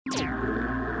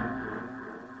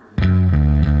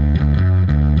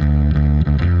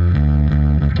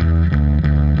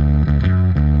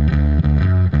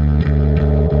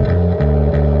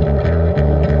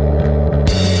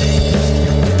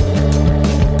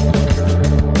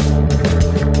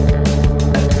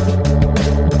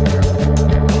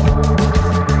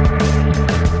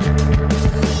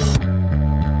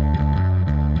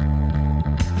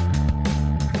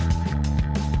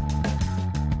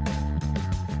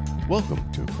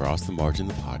Welcome to Across the Margin,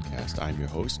 the podcast. I'm your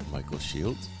host, Michael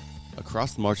Shields.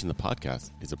 Across the Margin, the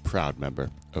podcast is a proud member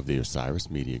of the Osiris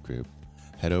Media Group.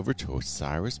 Head over to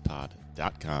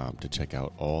osirispod.com to check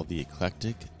out all the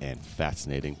eclectic and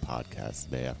fascinating podcasts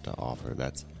they have to offer.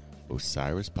 That's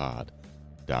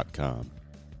osirispod.com.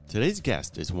 Today's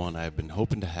guest is one I've been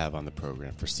hoping to have on the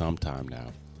program for some time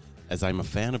now, as I'm a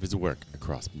fan of his work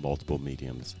across multiple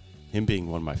mediums, him being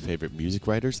one of my favorite music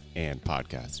writers and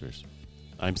podcasters.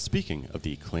 I'm speaking of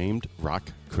the acclaimed rock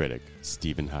critic,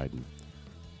 Steven Hyden.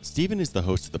 Steven is the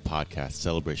host of the podcast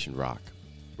Celebration Rock,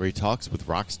 where he talks with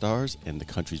rock stars and the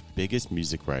country's biggest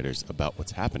music writers about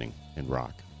what's happening in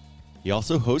rock. He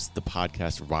also hosts the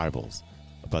podcast Rivals,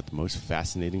 about the most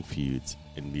fascinating feuds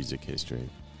in music history.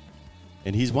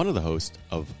 And he's one of the hosts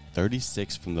of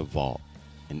 36 from the Vault,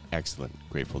 an excellent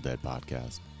Grateful Dead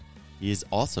podcast. He is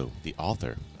also the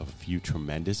author of a few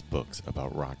tremendous books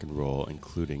about rock and roll,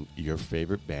 including Your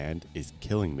Favorite Band Is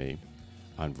Killing Me,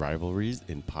 on rivalries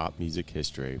in pop music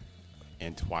history,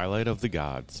 and Twilight of the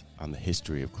Gods on the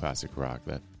history of classic rock.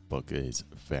 That book is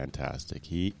fantastic.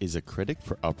 He is a critic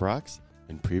for Uproxx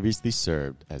and previously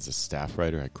served as a staff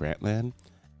writer at Grantland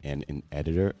and an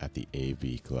editor at the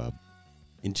AV Club.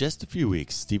 In just a few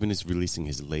weeks, Steven is releasing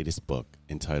his latest book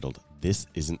entitled This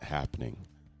Isn't Happening: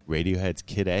 Radiohead's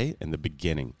Kid A and the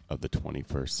Beginning of the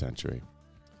 21st Century.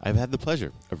 I've had the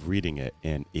pleasure of reading it,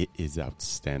 and it is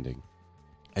outstanding.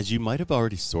 As you might have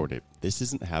already sorted, This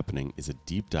Isn't Happening is a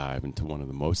deep dive into one of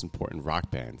the most important rock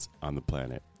bands on the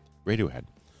planet, Radiohead,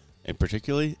 and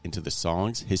particularly into the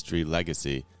songs, history,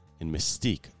 legacy, and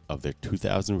mystique of their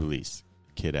 2000 release,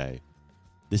 Kid A.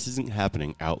 This Isn't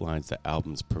Happening outlines the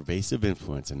album's pervasive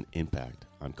influence and impact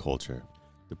on culture,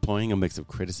 deploying a mix of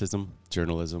criticism,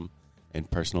 journalism, and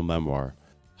personal memoir.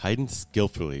 Hyden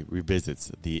skillfully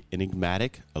revisits the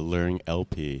enigmatic, alluring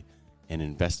LP and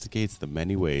investigates the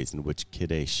many ways in which Kid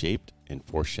A shaped and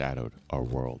foreshadowed our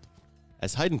world.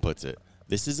 As Hyden puts it,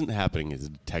 This Isn't Happening is a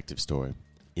detective story,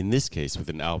 in this case with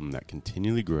an album that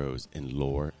continually grows in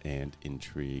lore and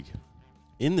intrigue.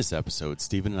 In this episode,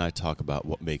 Steven and I talk about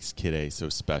what makes Kid A so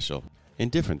special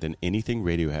and different than anything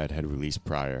Radiohead had released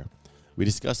prior. We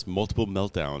discuss multiple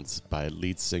meltdowns by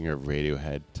lead singer of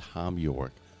Radiohead, Thom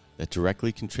Yorke, that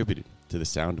directly contributed to the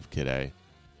sound of Kid A.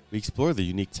 We explore the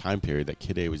unique time period that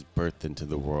Kid A was birthed into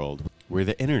the world, where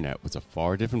the internet was a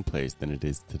far different place than it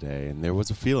is today, and there was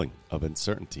a feeling of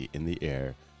uncertainty in the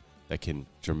air that can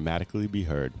dramatically be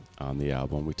heard on the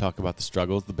album. We talk about the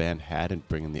struggles the band had in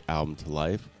bringing the album to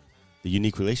life, the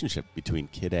unique relationship between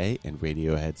Kid A and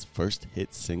Radiohead's first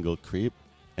hit single, Creep,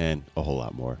 and a whole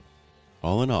lot more.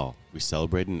 All in all, we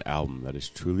celebrate an album that is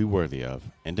truly worthy of,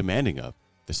 and demanding of,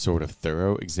 the sort of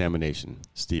thorough examination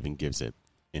Steven gives it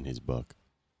in his book.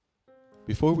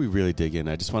 Before we really dig in,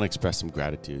 I just want to express some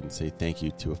gratitude and say thank you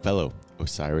to a fellow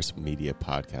Osiris Media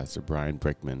podcaster, Brian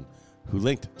Brickman, who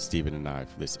linked Steven and I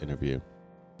for this interview.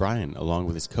 Brian, along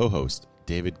with his co-host,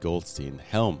 David Goldstein,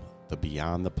 helm the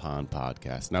Beyond the Pond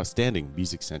podcast, an outstanding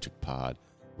music-centric pod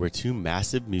where two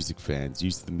massive music fans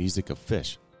use the music of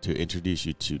Phish to introduce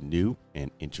you to new and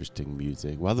interesting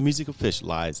music. While the music of Phish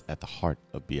lies at the heart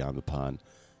of Beyond the Pond,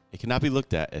 it cannot be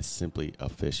looked at as simply a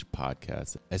Phish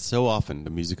podcast, as so often the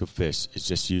music of Phish is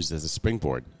just used as a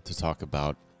springboard to talk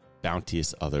about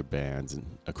bounteous other bands and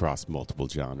across multiple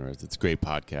genres. It's a great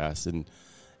podcast, and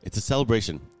it's a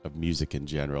celebration of music in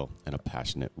general, and a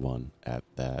passionate one at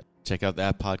that. Check out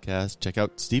that podcast, check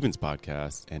out Steven's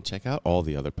podcast, and check out all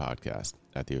the other podcasts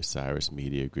at the Osiris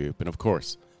Media Group. And of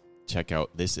course, check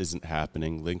out This Isn't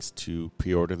Happening. Links to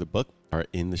pre-order the book are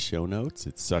in the show notes.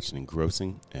 It's such an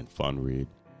engrossing and fun read.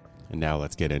 And now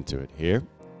let's get into it. Here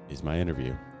is my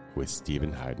interview with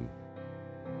Steven Hyden.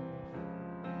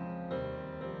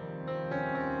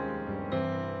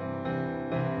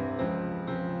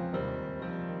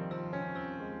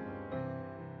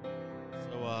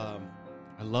 So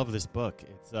I love this book.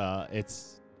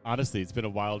 It's honestly, it's been a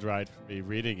wild ride for me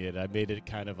reading it. I made it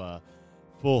kind of a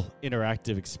full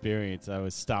interactive experience. I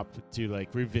was stopped to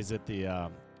revisit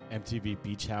the MTV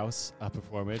Beach House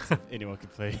performance. If anyone can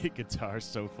play guitar,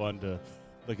 so fun to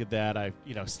look at that. I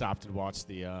stopped and watched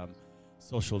the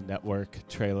Social Network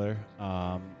trailer.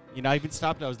 I even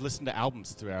stopped and I was listening to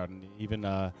albums throughout, and even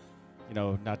not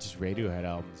just Radiohead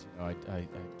albums. I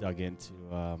dug into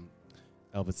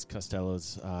Elvis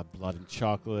Costello's Blood and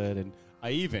Chocolate, and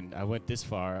I went this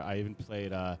far. I even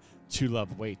played True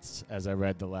Love Waits as I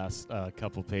read the last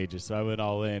couple pages, so I went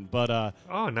all in. But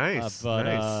nice.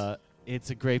 Nice.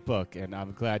 It's a great book, and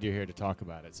I'm glad you're here to talk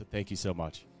about it. So thank you so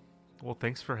much. Well,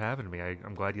 thanks for having me.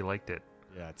 I'm glad you liked it.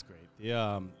 Yeah, it's great.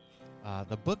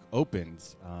 The book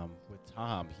opens with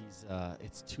Thom.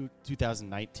 It's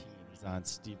 2019. is on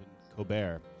Stephen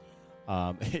Colbert.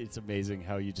 It's amazing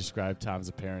how you describe Tom's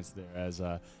appearance there as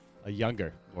a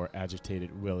younger, more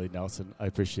agitated Willie Nelson. I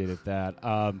appreciated that.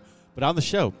 But on the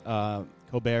show,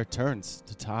 Colbert turns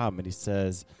to Tom and he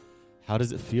says, "How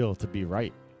does it feel to be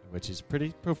right?" Which is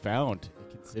pretty profound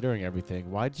considering everything.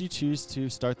 Why did you choose to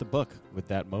start the book with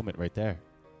that moment right there?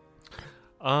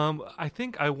 I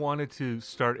think I wanted to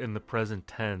start in the present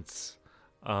tense,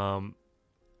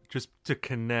 just to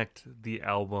connect the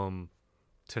album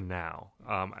to now.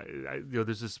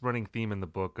 There's this running theme in the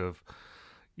book of,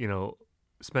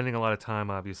 spending a lot of time,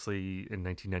 obviously, in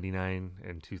 1999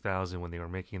 and 2000 when they were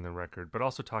making the record, but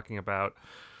also talking about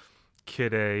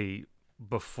Kid A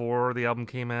before the album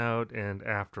came out and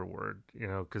afterward,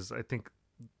 because I think,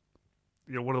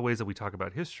 one of the ways that we talk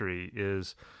about history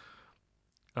is,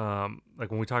 like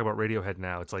when we talk about Radiohead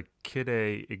now, it's like Kid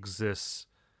A exists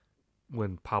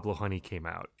when Pablo Honey came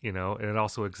out, and it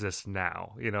also exists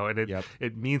now, and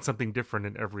it means something different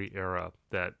in every era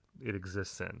that it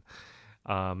exists in.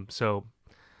 So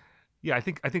yeah, I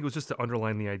think it was just to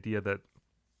underline the idea that,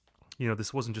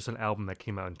 this wasn't just an album that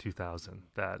came out in 2000,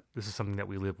 that this is something that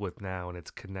we live with now, and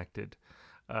it's connected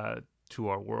to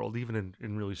our world, even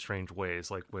in really strange ways.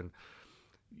 Like when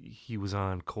he was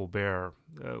on Colbert,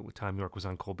 Tom York was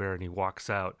on Colbert, and he walks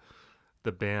out,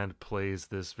 the band plays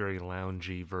this very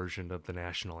loungy version of the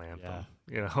national anthem,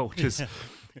 which is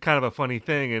kind of a funny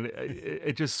thing. And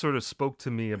it just sort of spoke to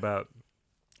me about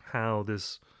how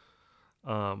this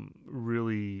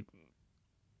really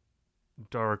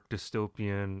dark,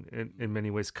 dystopian, in many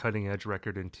ways cutting edge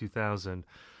record in 2000,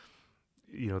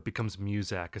 it becomes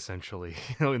Muzak essentially,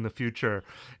 in the future.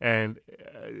 And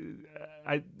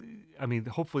I mean,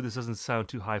 hopefully this doesn't sound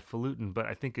too highfalutin, but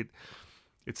I think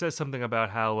it says something about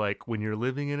how, like, when you're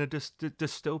living in a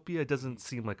dystopia, it doesn't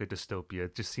seem like a dystopia.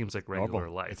 It just seems like regular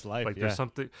life. It's life. Like there's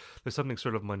something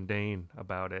sort of mundane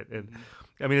about it. And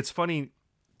I mean, it's funny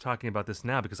talking about this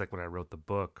now because, like, when I wrote the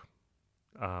book,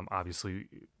 obviously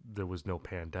there was no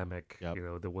pandemic.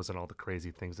 Yep. There wasn't all the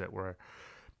crazy things that we're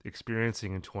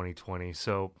experiencing in 2020.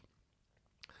 So,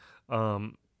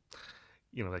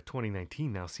 like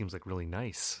 2019 now seems like really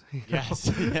nice. Yes.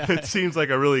 It seems like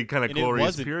a really kind of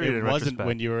glorious period. It wasn't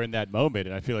when you were in that moment,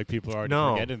 and I feel like people are already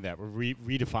forgetting that. We're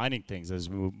redefining things as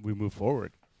we move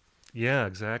forward. Yeah,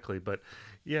 exactly. But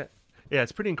yeah,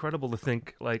 it's pretty incredible to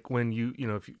think, like, when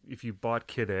if you bought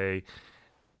Kid A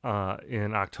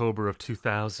in October of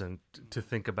 2000, to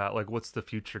think about, like, what's the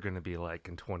future going to be like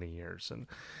in 20 years? And,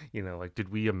 like, did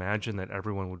we imagine that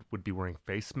everyone would be wearing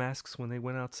face masks when they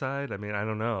went outside? I mean, I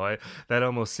don't know. That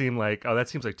almost seemed like, that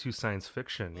seems like too science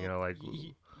fiction, like.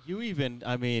 You even,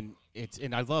 I mean,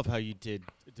 and I love how you did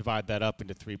divide that up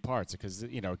into three parts because,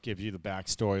 it gives you the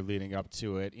backstory leading up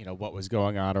to it, what was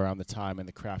going on around the time and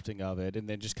the crafting of it, and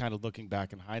then just kind of looking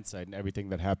back in hindsight and everything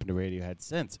that happened to Radiohead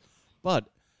since. But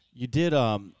you did,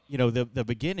 the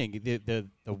beginning,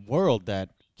 the world that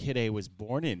Kid A was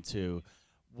born into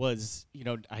was,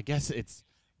 I guess it's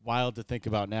wild to think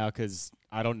about now because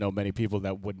I don't know many people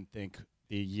that wouldn't think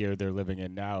the year they're living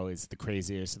in now is the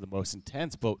craziest and the most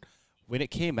intense. But when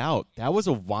it came out, that was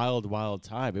a wild, wild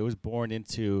time. It was born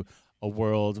into a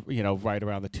world, right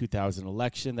around the 2000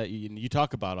 election that you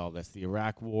talk about all this, the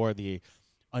Iraq War, the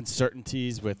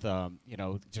uncertainties with,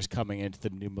 just coming into the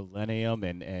new millennium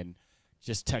and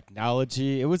just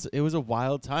technology. It was a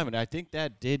wild time, and I think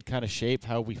that did kind of shape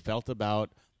how we felt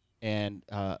about and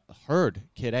heard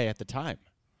Kid A at the time.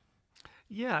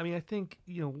 Yeah, I mean, I think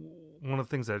one of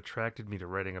the things that attracted me to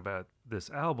writing about this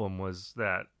album was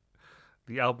that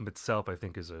the album itself, I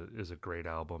think, is a great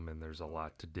album, and there's a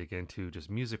lot to dig into just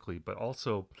musically, but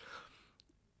also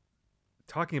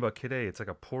talking about Kid A, it's like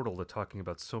a portal to talking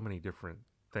about so many different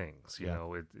things.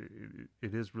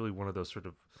 It is really one of those sort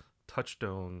of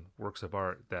touchstone works of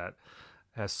art that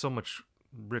has so much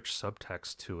rich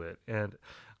subtext to it. And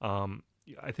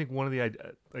I think one of the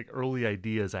early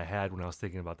ideas I had when I was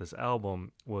thinking about this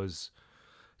album was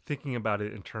thinking about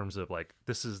it in terms of, like,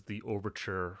 this is the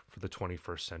overture for the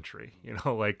 21st century,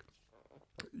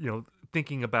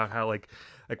 thinking about how like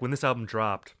when this album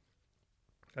dropped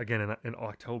again in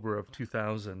October of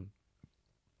 2000,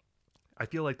 I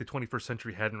feel like the 21st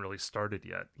century hadn't really started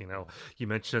yet. You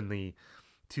mentioned the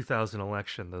 2000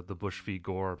 election, the Bush v.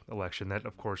 Gore election, that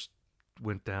of course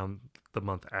went down the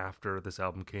month after this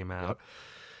album came out. Yep.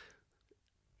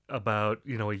 About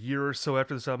a year or so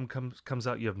after this album comes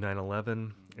out, you have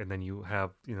 9/11, and then you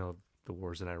have the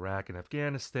wars in Iraq and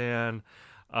Afghanistan,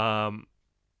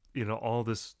 all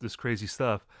this crazy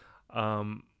stuff,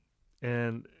 and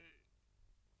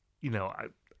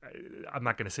I'm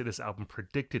not going to say this album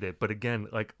predicted it, but again,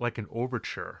 like an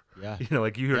overture. Yeah.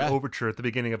 Like you hear Yeah. an overture at the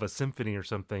beginning of a symphony or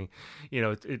something.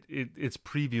 It's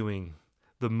previewing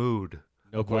the mood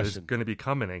No of what is question. going to be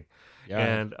coming. Yeah.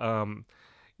 And and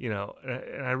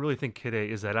I really think Kid A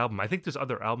is that album. I think there's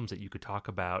other albums that you could talk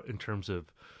about in terms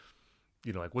of,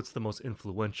 like what's the most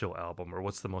influential album or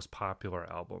what's the most popular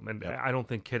album. And Yep. I don't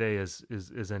think Kid A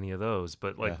is any of those.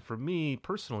 But like Yeah. for me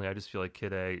personally, I just feel like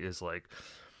Kid A is like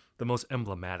the most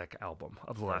emblematic album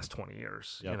of the last 20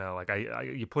 years. Yep. Like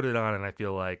you put it on and I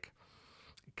feel like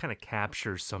it kind of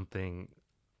captures something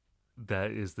that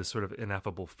is this sort of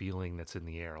ineffable feeling that's in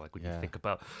the air. Like when you think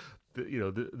about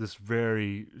this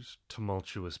very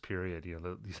tumultuous period,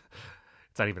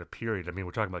 it's not even a period. I mean,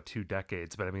 we're talking about 2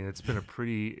 decades, but I mean, it's been a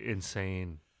pretty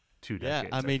insane 2 decades.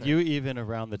 Yeah, I mean, you even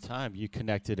around the time you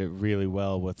connected it really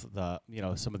well with the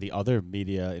some of the other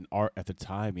media and art at the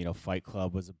time. Fight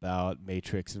Club was about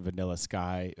Matrix and Vanilla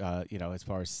Sky. As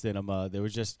far as cinema, there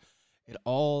was just it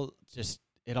all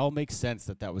makes sense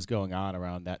that was going on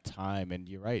around that time. And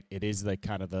you're right, it is like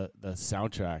kind of the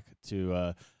soundtrack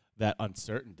to that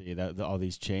uncertainty, all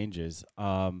these changes.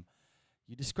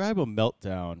 You describe a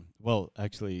meltdown. Well,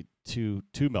 actually, two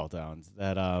meltdowns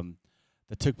that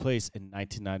took place in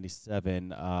 1997.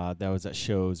 That was at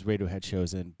Radiohead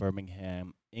shows in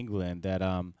Birmingham, England. That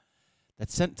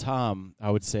sent Tom, I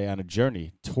would say, on a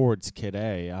journey towards Kid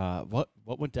A. What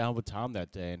went down with Tom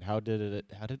that day, and how did it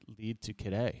lead to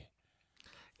Kid A?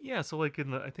 Yeah, so like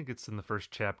I think it's in the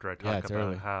first chapter I talk about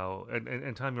early. how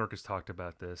and Tom York has talked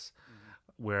about this,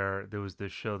 where there was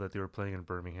this show that they were playing in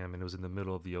Birmingham, and it was in the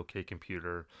middle of the OK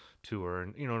Computer tour,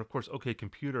 and and of course OK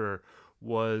Computer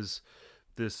was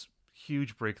this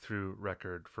huge breakthrough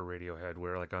record for Radiohead,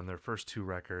 where like on their first 2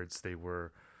 records they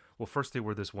were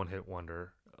this one-hit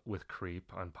wonder with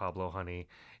Creep on Pablo Honey,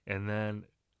 and then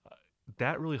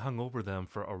that really hung over them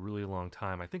for a really long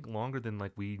time. I think longer than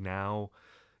like we now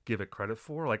give it credit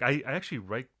for. Like I actually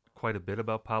write quite a bit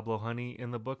about Pablo Honey in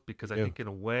the book because I think in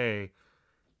a way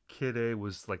Kid A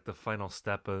was like the final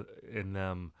step in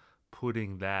them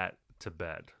putting that to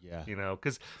bed. Yeah.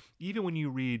 Because even when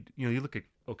you read, you look at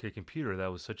OK Computer,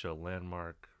 that was such a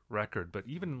landmark record, but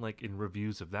even like in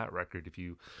reviews of that record, if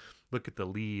you look at the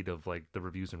lead of like the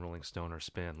reviews in Rolling Stone or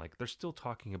Spin, like they're still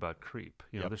talking about Creep.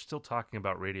 They're still talking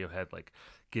about Radiohead like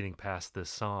getting past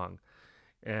this song.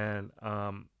 And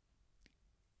I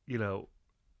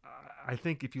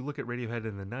think if you look at Radiohead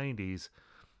in the 90s,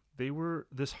 they were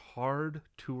this hard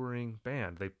touring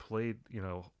band. They played,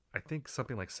 I think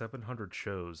something like 700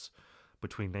 shows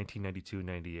between 1992 and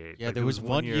 98. Yeah, like, there was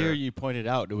one year you pointed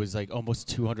out it was like almost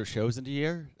 200 shows in a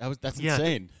year. That's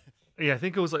insane. Yeah, I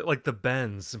think it was like the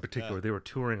Bends in particular. They were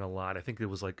touring a lot. I think it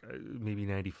was like maybe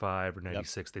 95 or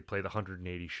 96. They played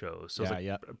 180 shows. So it was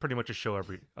like pretty much a show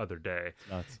every other day.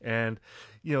 Nuts. And,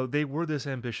 they were this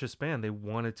ambitious band. They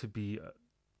wanted to be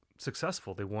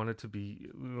successful. They wanted to be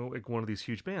like one of these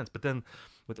huge bands. But then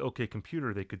with OK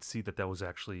Computer, they could see that was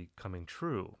actually coming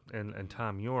true. And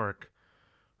Tom York,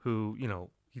 who,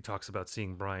 he talks about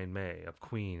seeing Brian May of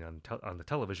Queen on the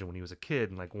television when he was a kid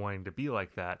and like wanting to be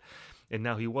like that. And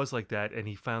now he was like that, and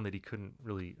he found that he couldn't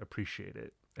really appreciate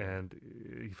it, and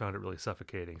he found it really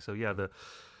suffocating. So yeah,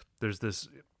 there's this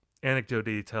anecdote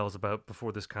that he tells about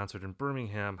before this concert in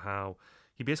Birmingham, how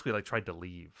he basically like tried to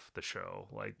leave the show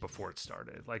like before it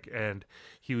started,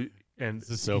 This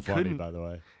is so funny, by the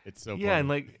way. It's so funny. And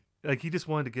like he just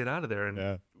wanted to get out of there,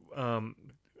 and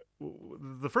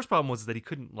the first problem was that he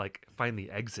couldn't like find the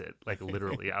exit like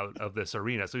literally out of this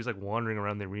arena, so he's like wandering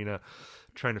around the arena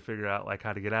trying to figure out like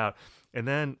how to get out. And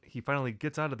then he finally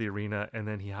gets out of the arena, and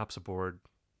then he hops aboard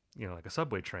like a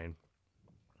subway train,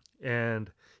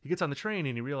 and he gets on the train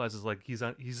and he realizes like he's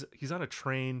on a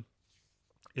train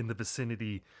in the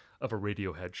vicinity of a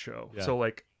Radiohead show. So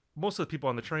like most of the people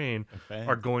on the train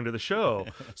are going to the show,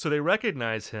 so they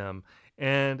recognize him,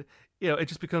 and it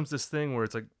just becomes this thing where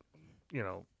it's like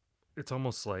it's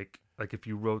almost like if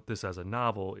you wrote this as a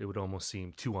novel, it would almost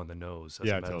seem too on the nose as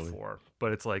a metaphor. Totally.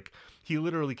 But it's like he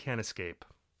literally can't escape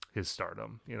his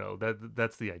stardom.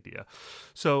 That's the idea.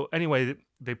 So anyway,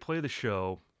 they play the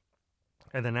show,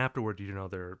 and then afterward,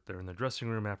 they're in the dressing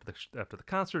room after the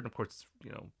concert, and of course,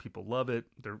 people love it.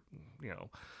 They're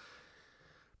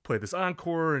play this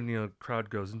encore, and crowd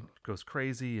goes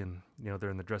crazy, and they're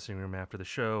in the dressing room after the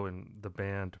show, and the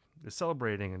band is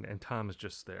celebrating, and Tom is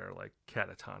just there like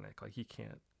catatonic, like he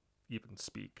can't even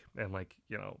speak, and like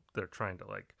they're trying to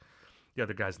like the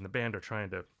other guys in the band are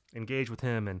trying to engage with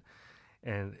him,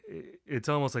 and it's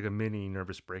almost like a mini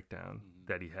nervous breakdown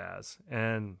that he has,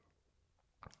 and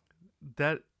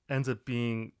that ends up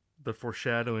being the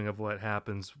foreshadowing of what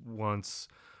happens once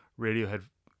Radiohead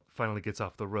finally gets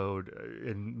off the road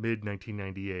in mid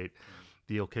 1998.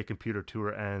 The OK Computer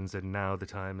tour ends, and now the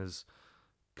time has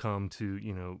come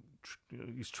to,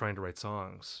 he's trying to write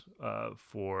songs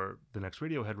for the next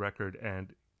Radiohead record,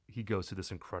 and he goes to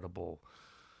this incredible,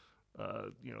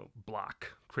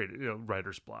 block,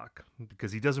 writer's block,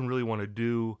 because he doesn't really want to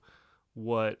do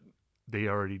what they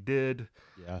already did,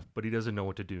 but he doesn't know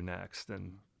what to do next.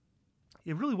 And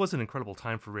it really was an incredible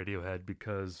time for Radiohead,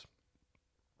 because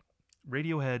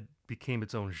Radiohead became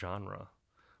its own genre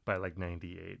by like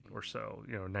 98 or so,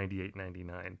 98,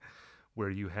 99, where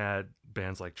you had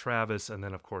bands like Travis, and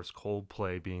then of course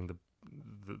Coldplay being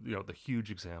the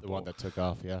huge example. The one that took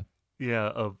off, yeah.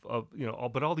 Yeah,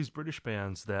 but all these British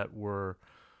bands that were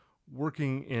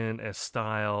working in a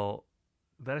style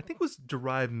that I think was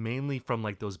derived mainly from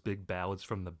like those big ballads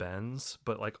from the Bends,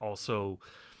 but like also,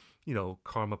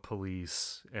 Karma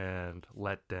Police and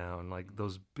Let Down, like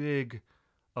those big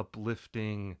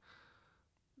uplifting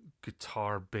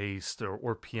guitar-based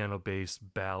or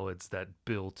piano-based ballads that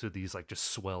build to these like just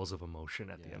swells of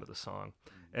emotion at the end of the song.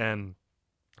 And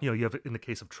you have, in the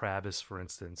case of Travis, for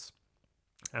instance,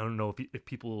 I don't know if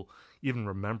people even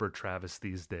remember Travis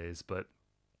these days, but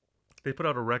they put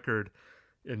out a record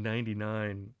in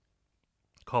 99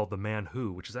 called The Man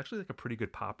Who, which is actually like a pretty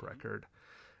good pop record.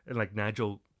 And like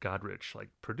Nigel Godrich like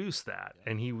produced that,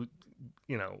 and he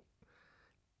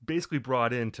basically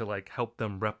brought in to like help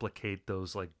them replicate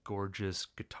those like gorgeous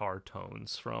guitar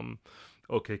tones from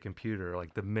OK Computer,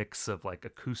 like the mix of like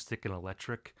acoustic and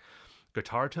electric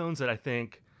guitar tones that I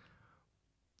think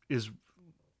is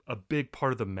a big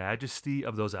part of the majesty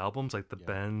of those albums, like the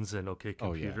Bends and OK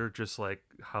Computer, just like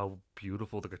how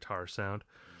beautiful the guitars sound.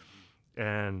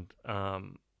 And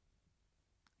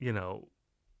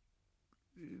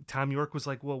Tom York was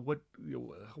like, well, what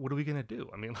are we gonna do?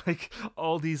 I mean, like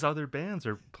all these other bands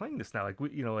are playing this now,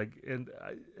 and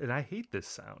I hate this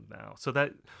sound now. So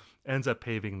that ends up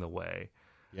paving the way,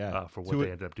 for what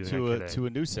they ended up doing to a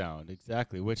new sound,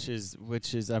 exactly. Which is,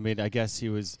 I mean, I guess he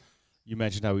was. You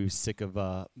mentioned how he was sick of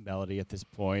melody at this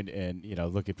point, and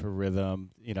looking for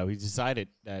rhythm. He decided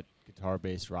that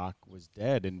guitar-based rock was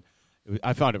dead, and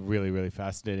I found it really, really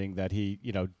fascinating that he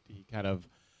kind of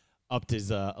upped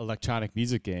his electronic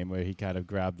music game, where he kind of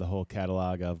grabbed the whole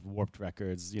catalog of Warped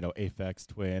Records, Aphex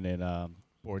Twin and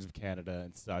Boards of Canada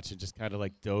and such, and just kind of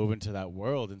like dove into that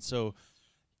world. And so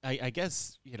I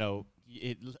guess,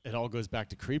 it all goes back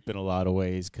to Creep in a lot of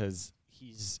ways, because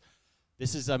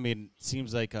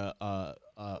seems like a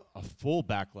full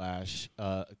backlash,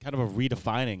 kind of a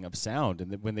redefining of sound.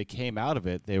 And when they came out of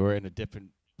it, they were in a different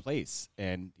place.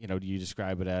 And, you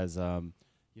describe it as,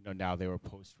 now they were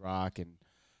post-rock, and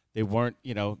they weren't,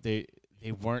 they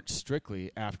weren't strictly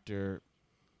after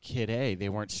Kid A. They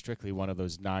weren't strictly one of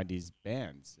those 90s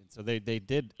bands. And so they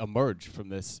did emerge from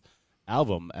this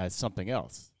album as something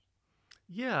else.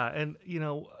 Yeah, and,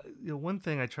 one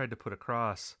thing I tried to put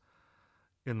across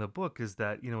in the book is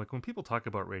that, like when people talk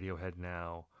about Radiohead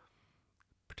now,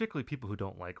 particularly people who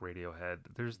don't like Radiohead,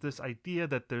 there's this idea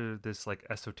that they're this like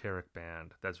esoteric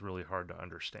band that's really hard to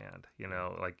understand.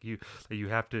 Like you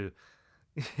have to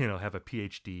have a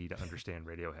PhD to understand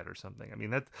Radiohead or something. I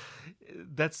mean,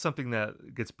 that's something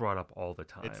that gets brought up all the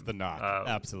time. It's the knock,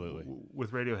 absolutely,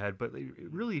 with Radiohead. But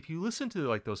really, if you listen to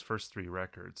like those first three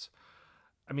records,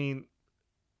 I mean,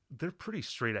 they're pretty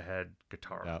straight ahead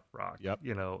guitar rock.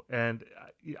 And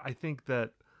I think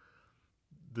that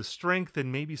the strength, and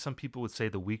maybe some people would say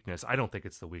the weakness, I don't think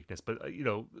it's the weakness, but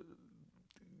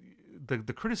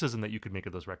the criticism that you could make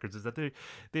of those records is that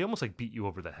they almost like beat you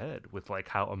over the head with like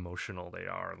how emotional they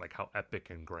are, and like how epic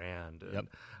and grand.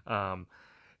 And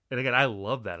again, I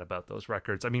love that about those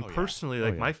records. I mean, personally,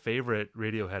 my favorite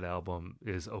Radiohead album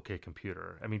is OK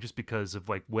Computer. I mean, just because of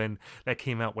like when that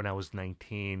came out when I was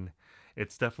 19,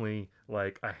 it's definitely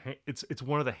like it's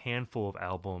one of the handful of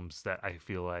albums that I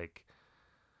feel like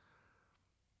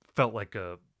felt like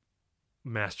a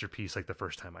masterpiece like the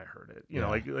first time I heard it.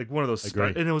 Like one of those.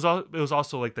 And it was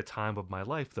also like the time of my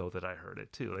life though that I heard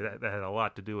it too. Like that had a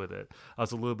lot to do with it. I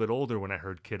was a little bit older when I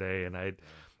heard Kid A, and I'd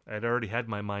already had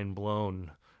my mind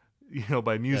blown,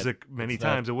 by music many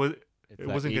times. It wasn't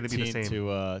going to be the same.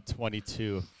 To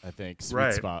 22, I think.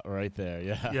 Sweet spot right there.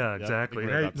 Yeah. Yeah, exactly.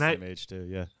 We're about the same age too.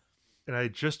 Yeah. And I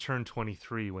just turned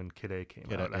 23 when Kid A came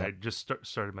out. I had just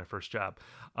started my first job.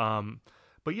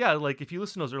 But yeah, like if you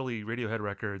listen to those early Radiohead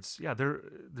records,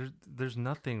 there's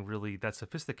nothing really that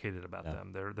sophisticated about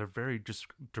them. They're very just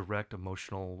direct,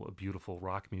 emotional, beautiful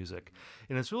rock music.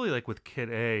 And it's really like with Kid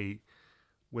A,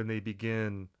 when they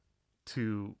begin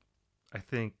to, I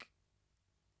think,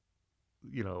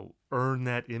 earn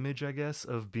that image, I guess,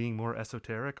 of being more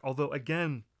esoteric. Although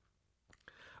again,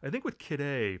 I think with Kid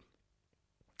A,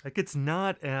 like it's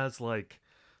not as like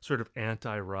sort of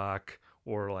anti-rock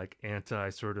or like anti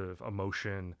sort of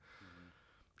emotion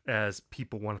as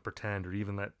people want to pretend, or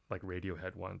even that like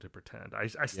Radiohead wanted to pretend. I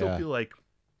still Yeah. feel like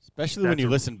Especially when you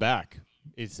listen back.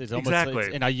 It's almost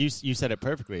exactly. and you said it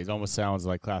perfectly. It almost sounds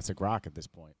like classic rock at this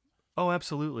point. Oh,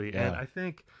 absolutely. Yeah. And I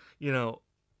think,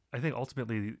 I think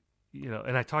ultimately,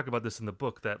 and I talk about this in the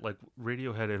book, that like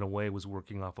Radiohead in a way was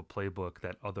working off a playbook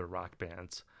that other rock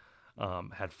bands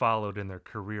had followed in their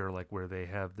career, like where they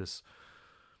have this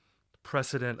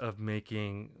precedent of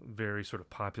making very sort of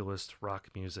populist rock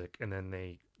music, and then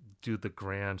they do the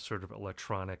grand sort of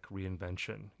electronic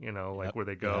reinvention, like Yep. where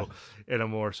they go in a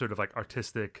more sort of like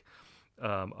artistic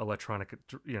electronic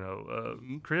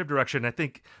creative direction. I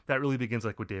think that really begins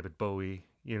like with David Bowie,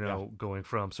 going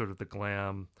from sort of the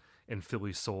glam and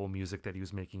Philly soul music that he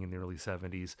was making in the early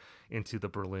 70s into the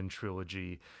Berlin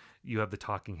trilogy. You have the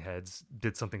Talking Heads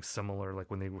did something similar, like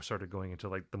when they were started going into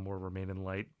like the more Remain in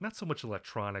Light, not so much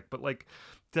electronic, but like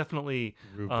definitely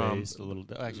Groove based a little.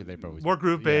 Actually, they probably more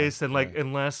groove based and like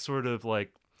and less sort of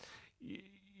like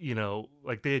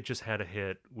like they had just had a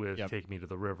hit with Take Me to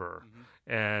the River,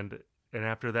 and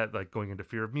after that, like going into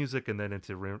Fear of Music and then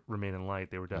into Remain in Light,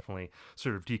 they were definitely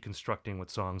sort of deconstructing what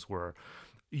songs were.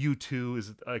 U2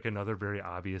 is like another very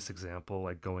obvious example,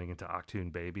 like going into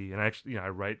Achtung Baby. And actually, I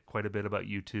write quite a bit about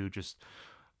U2, just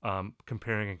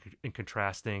comparing and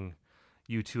contrasting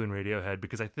U2 and Radiohead,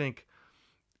 because I think,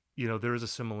 there is a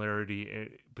similarity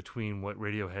between what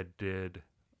Radiohead did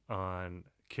on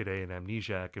Kid A and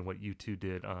Amnesiac and what U2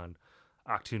 did on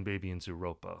Achtung Baby and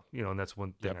Zooropa, and that's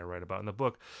one thing I write about in the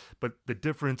book. But the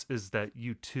difference is that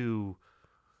U2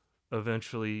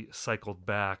 eventually cycled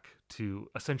back to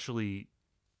essentially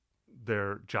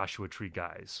their Joshua Tree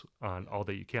guys on All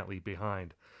That You Can't Leave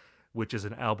Behind, which is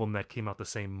an album that came out the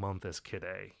same month as Kid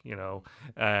A,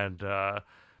 and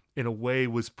in a way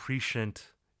was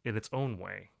prescient in its own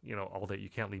way, All That You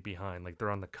Can't Leave Behind. Like they're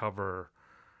on the cover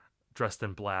dressed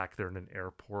in black, they're in an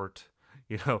airport.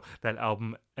 That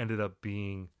album ended up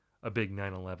being a big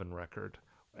 9/11 record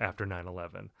after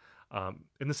 9/11.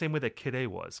 In the same way that Kid A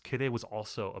was. Kid A was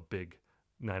also a big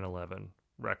 9/11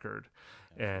 record.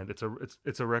 And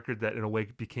it's a record that in a way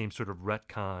became sort of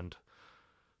retconned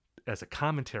as a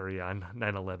commentary on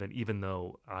 9/11, even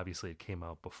though obviously it came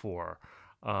out before.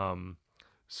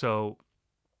 So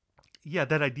yeah,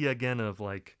 that idea again of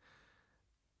like,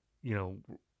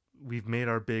 we've made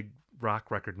our big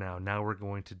rock record now we're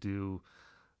going to do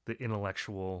the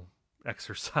intellectual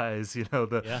exercise,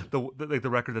 the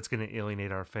record that's going to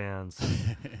alienate our fans.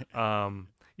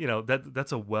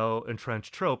 That's a well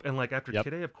entrenched trope. And like after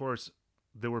Kid A, of course,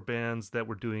 there were bands that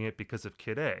were doing it because of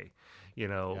Kid A.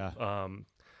 I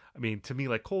mean, to me,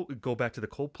 like go back to the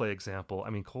Coldplay example. I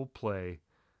mean, Coldplay,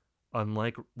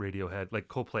 unlike Radiohead, like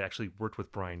Coldplay actually worked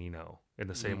with Brian Eno in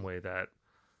the same way that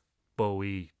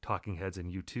Bowie, Talking Heads,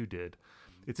 and U2 did.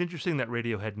 It's interesting that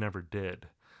Radiohead never did.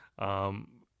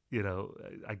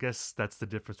 I guess that's the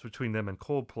difference between them and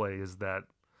Coldplay, is that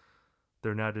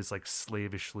they're not as like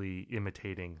slavishly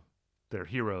imitating their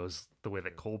heroes the way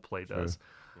that Coldplay does.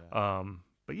 Yeah.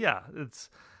 But yeah, it's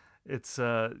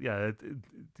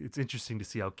interesting to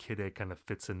see how Kid A kind of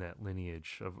fits in that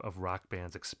lineage of rock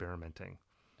bands experimenting.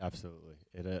 Absolutely,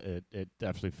 it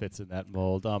definitely fits in that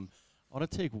mold. I want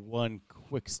to take one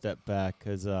quick step back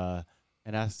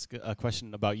and ask a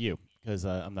question about you, because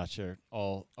I'm not sure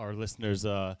all our listeners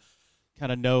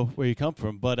kind of know where you come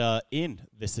from. But in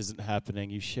This Isn't Happening,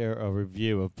 you share a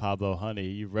review of Pablo Honey.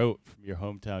 You wrote from your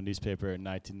hometown newspaper in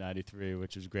 1993,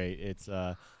 which was great. It's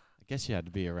I guess you had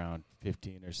to be around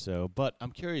 15 or so. But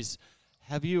I'm curious,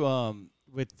 have you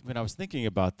when I was thinking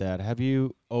about that, have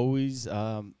you always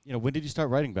when did you start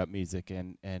writing about music,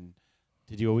 and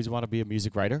did you always want to be a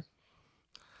music writer?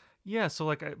 Yeah, so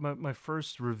like my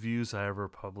first reviews I ever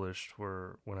published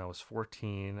were when I was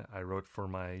 14. I wrote for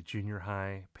my junior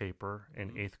high paper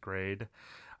in 8th grade.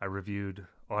 I reviewed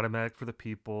Automatic for the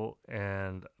People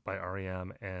and by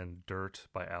REM and Dirt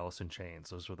by Alice in Chains.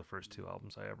 Those were the first two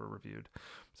albums I ever reviewed.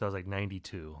 So I was like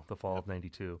 92, the fall of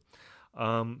 92.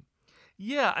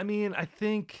 Yeah, I mean,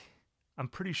 I'm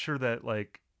pretty sure that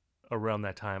like around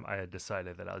that time I had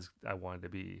decided that I wanted to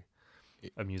be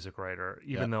a music writer,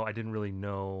 even though I didn't really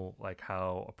know like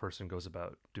how a person goes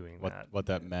about doing what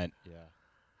that meant.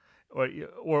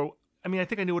 Or I mean, I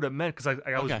think I knew what it meant because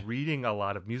I was reading a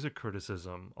lot of music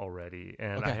criticism already,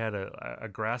 and I had a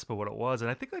grasp of what it was. And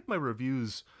I think like my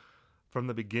reviews from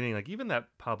the beginning, like even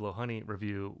that Pablo Honey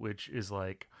review, which is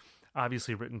like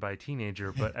obviously written by a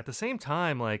teenager, but at the same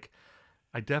time, like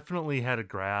I definitely had a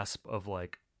grasp of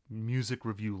like music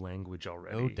review language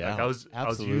already. No doubt. Like I was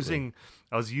Absolutely.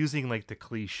 using like the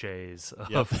cliches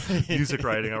Yep. of music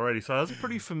writing already. So I was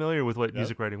pretty familiar with what Yep.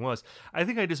 music writing was. I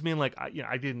think I just mean like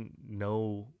I didn't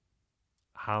know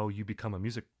how you become a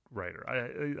music writer.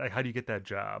 Like how do you get that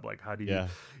job? Like how do you? Yeah.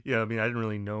 Yeah, I mean I didn't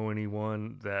really know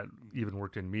anyone that even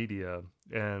worked in media,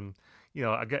 and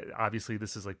I get obviously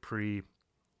this is like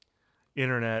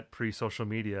pre-internet, pre-social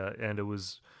media, and it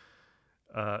was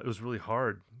really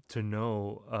hard to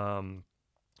know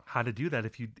how to do that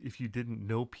if you didn't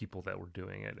know people that were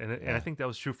doing it, and I think that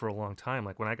was true for a long time.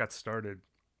 Like when I got started,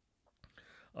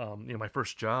 my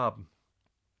first job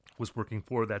was working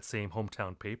for that same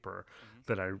hometown paper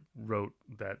that I wrote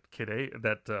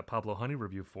that Pablo Honey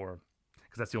review for,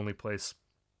 because that's the only place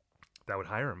that would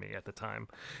hire me at the time,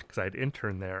 because I had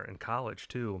interned there in college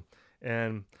too,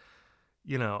 and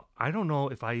I don't know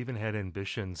if I even had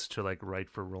ambitions to like write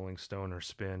for Rolling Stone or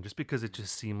Spin, just because it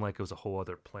just seemed like it was a whole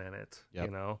other planet. Yep.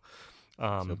 So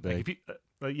Like big. if you,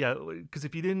 yeah, because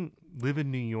if you didn't live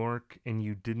in New York and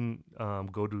you didn't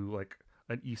go to like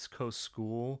an East Coast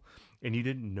school and you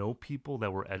didn't know people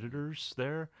that were editors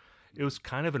there, it was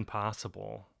kind of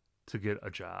impossible to get a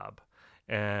job.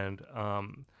 And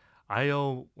I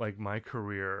owe like my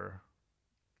career,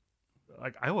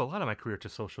 like I owe a lot of my career to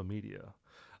social media.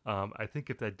 I think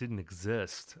if that didn't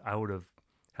exist, I would have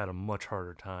had a much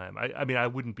harder time. I mean, I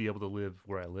wouldn't be able to live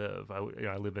where I live.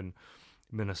 I live in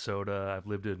Minnesota. I've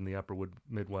lived in the Upper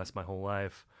Midwest my whole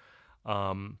life.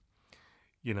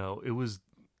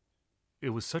 It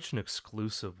was such an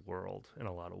exclusive world in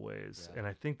a lot of ways, and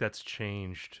I think that's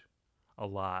changed a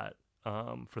lot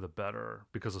for the better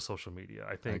because of social media.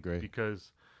 I think agree.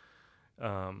 because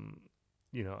I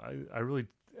really,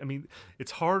 I mean,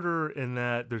 it's harder in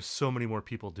that there's so many more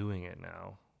people doing it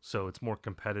now. So it's more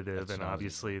competitive. That's And challenging.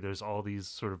 obviously there's all these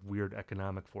sort of weird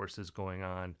economic forces going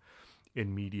on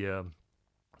in media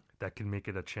that can make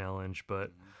it a challenge.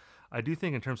 But I do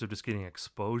think in terms of just getting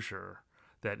exposure,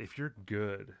 that if you're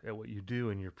good at what you do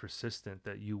and you're persistent,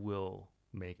 that you will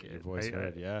make Your it. voice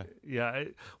heard, yeah. Yeah.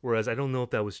 Whereas I don't know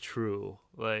if that was true,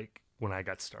 like when I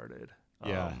got started.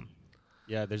 Yeah.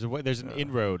 Yeah, there's a way. There's an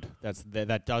inroad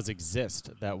that does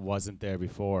exist that wasn't there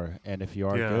before, and if you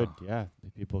are good,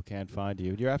 people can find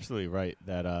you. You're absolutely right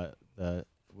that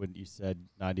when you said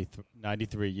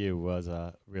 93U was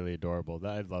really adorable.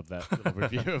 I love that little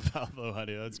review of Pablo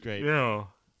Honey. That's great. Yeah.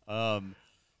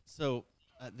 So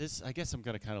this, I guess, I'm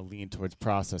gonna kind of lean towards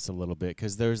process a little bit,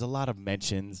 because there's a lot of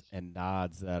mentions and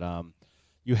nods that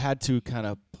you had to kind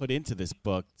of put into this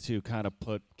book to kind of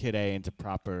put Kid A into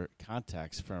proper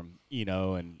context, from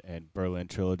Eno and Berlin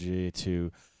Trilogy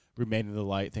to Remain in the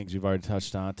Light, things we've already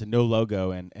touched on, to No Logo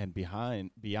and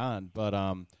beyond. But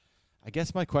I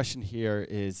guess my question here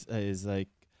is like,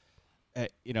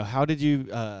 how did you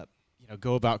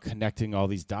go about connecting all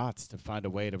these dots to find a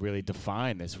way to really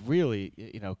define this really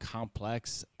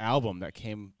complex album that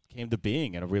came to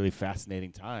being at a really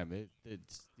fascinating time?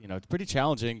 It's a pretty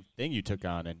challenging thing you took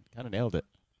on and kind of nailed it.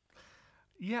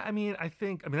 Yeah, I mean,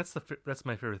 that's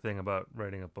my favorite thing about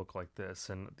writing a book like this,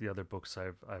 and the other books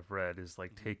I've read, is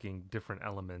like taking different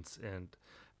elements and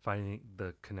finding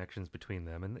the connections between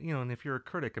them. And and if you're a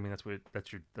critic, I mean, that's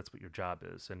what your job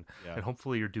is, and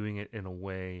hopefully you're doing it in a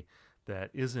way that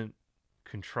isn't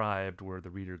contrived, where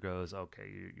the reader goes, okay,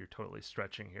 you're totally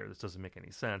stretching here, this doesn't make any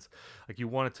sense. Like, you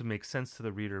want it to make sense to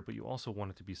the reader, but you also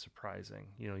want it to be surprising.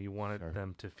 You want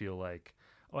them to feel like,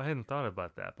 oh, I hadn't thought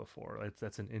about that before.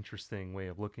 That's an interesting way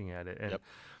of looking at it. And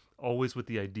always with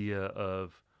the idea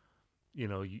of,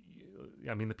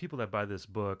 I mean, the people that buy this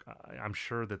book, I'm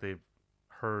sure that they've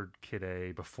heard Kid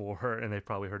A before, and they've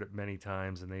probably heard it many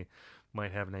times, and they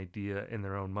might have an idea in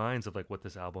their own minds of like what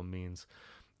this album means.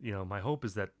 My hope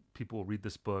is that people will read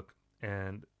this book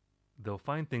and they'll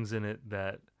find things in it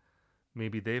that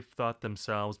maybe they've thought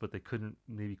themselves, but they couldn't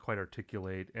maybe quite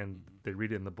articulate, and they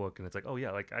read it in the book and it's like, oh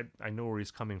yeah, like I know where he's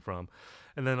coming from.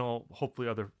 And then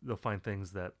hopefully they'll find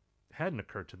things that hadn't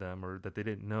occurred to them or that they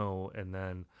didn't know, and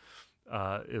then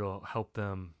it'll help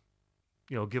them,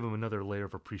 give them another layer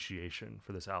of appreciation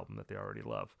for this album that they already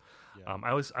love.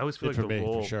 I always feel like the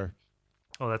role, for sure.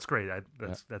 Oh, that's great.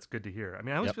 That's good to hear. I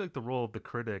mean, I always feel like the role of the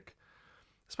critic,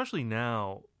 especially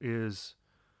now, is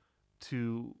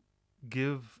to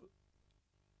give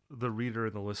the reader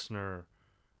and the listener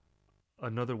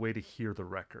another way to hear the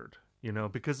record,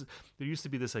 because there used to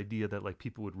be this idea that like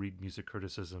people would read music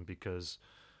criticism because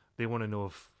they want to know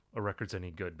if a record's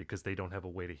any good, because they don't have a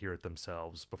way to hear it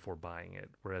themselves before buying it.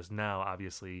 Whereas now,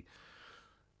 obviously,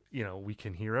 we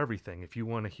can hear everything. If you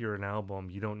want to hear an album,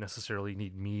 you don't necessarily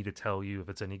need me to tell you if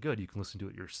it's any good. You can listen to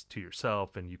it to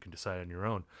yourself, and you can decide on your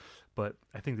own. But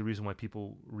I think the reason why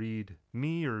people read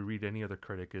me or read any other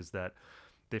critic is that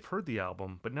they've heard the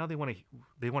album, but now they want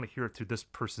to hear it through this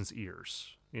person's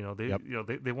ears. Yep.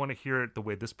 They want to hear it the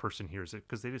way this person hears it,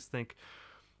 because they just think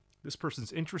this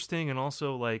person's interesting, and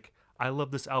also like I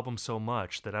love this album so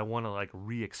much that I want to like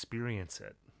re-experience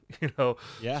it,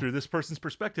 Yeah. through this person's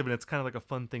perspective, and it's kind of like a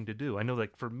fun thing to do. I know,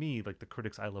 like for me, like the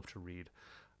critics I love to read,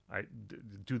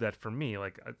 do that for me.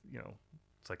 Like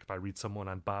it's like if I read someone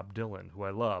on Bob Dylan, who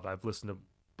I love, I've listened to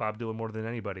Bob Dylan more than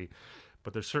anybody,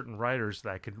 but there's certain writers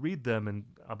that I could read them and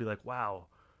I'll be like, wow,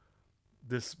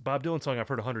 this Bob Dylan song I've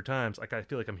heard 100 times. Like I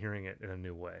feel like I'm hearing it in a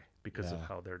new way because of Yeah.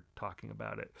 how they're talking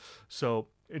about it. So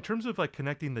in terms of like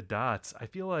connecting the dots, I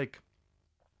feel like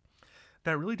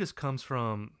that really just comes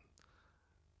from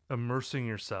immersing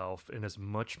yourself in as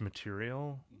much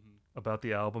material about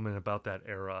the album and about that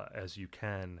era as you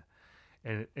can,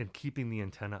 and keeping the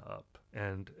antenna up,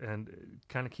 and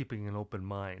kind of keeping an open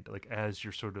mind, like as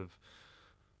you're sort of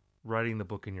writing the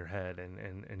book in your head,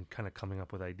 and kind of coming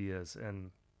up with ideas,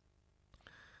 and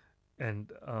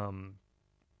I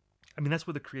mean that's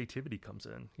where the creativity comes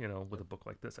in, with a book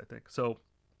like this, I think. So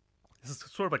this is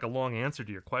sort of like a long answer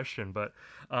to your question, but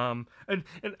and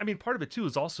I mean part of it too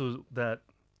is also that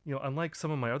unlike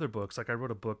some of my other books, like I wrote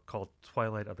a book called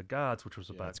Twilight of the Gods, which was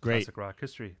Yeah, about it's great. classic rock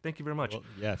history. Thank you very much. Well,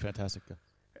 yeah, fantastic.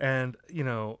 And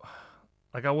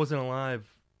like I wasn't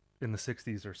alive in the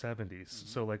 60s or 70s,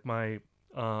 so like my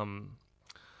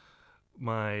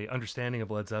understanding of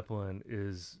Led Zeppelin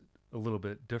is a little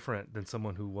bit different than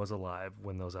someone who was alive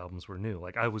when those albums were new.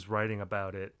 Like I was writing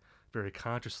about it very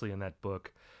consciously in that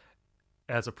book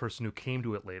as a person who came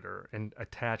to it later and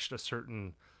attached a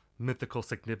certain mythical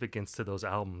significance to those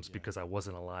albums because I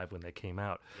wasn't alive when they came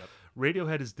out. Yep.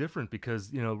 Radiohead is different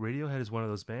because, Radiohead is one of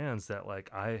those bands that like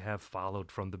I have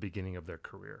followed from the beginning of their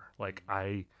career. Like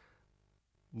I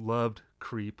loved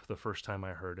Creep the first time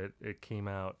I heard it. It came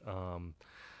out,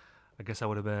 I guess I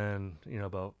would have been,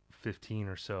 about 15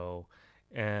 or so.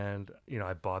 And,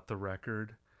 I bought the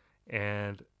record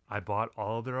and I bought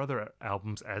all of their other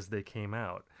albums as they came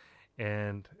out.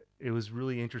 And it was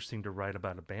really interesting to write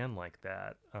about a band like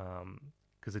that,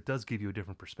 because it does give you a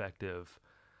different perspective,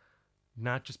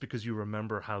 not just because you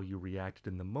remember how you reacted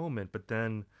in the moment, but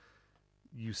then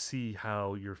you see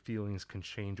how your feelings can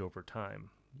change over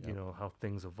time, Yep. how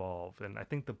things evolve. And I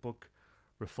think the book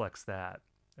reflects that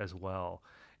as well.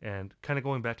 And kind of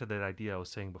going back to that idea I was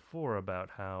saying before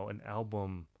about how an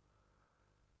album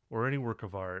or any work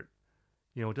of art,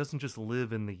 it doesn't just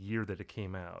live in the year that it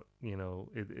came out.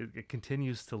 It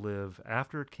continues to live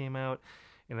after it came out,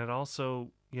 and it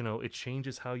also, it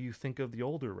changes how you think of the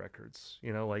older records.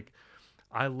 Like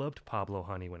I loved Pablo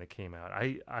Honey when it came out.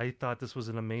 I thought this was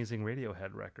an amazing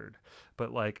Radiohead record,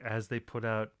 but like as they put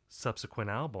out subsequent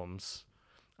albums,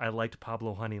 I liked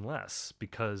Pablo Honey less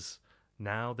because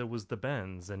now there was the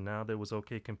Bends, and now there was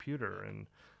OK Computer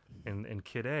and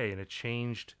Kid A, and it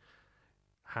changed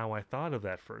how I thought of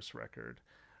that first record.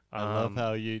 I love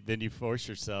how you force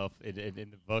yourself in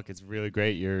the book. It's really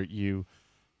great. You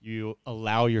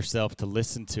allow yourself to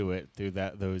listen to it through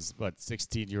those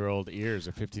 16-year-old ears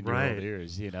or 15-year-old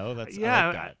ears. That's I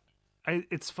like that.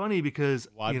 It's funny because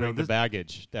why bring the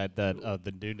baggage that of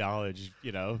the new knowledge?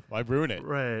 Why ruin it?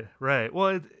 Right.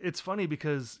 Well, it's funny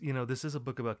because this is a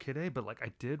book about Kid A, but like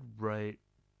I did write.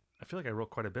 I feel like I wrote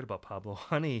quite a bit about Pablo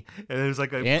Honey, and there's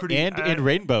like a in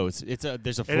Rainbows. There's a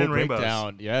full breakdown.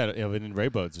 Rainbows. Yeah, in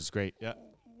Rainbows it's great. Yeah.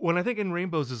 When I think In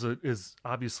Rainbows is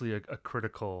obviously a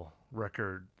critical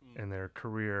record in their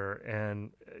career,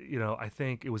 and I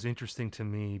think it was interesting to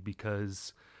me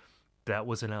because that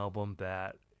was an album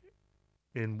that,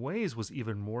 in ways, was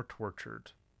even more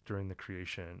tortured during the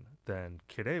creation than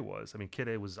Kid A was. I mean, Kid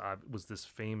A was this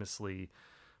famously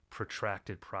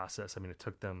protracted process. I mean, it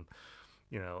took them.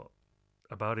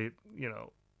 About it,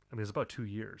 it was about 2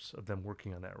 years of them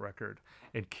working on that record.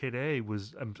 And Kid A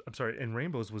was, I'm sorry, and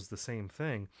Rainbows was the same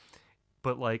thing.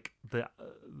 But like the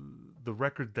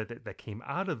record that came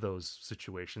out of those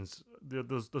situations,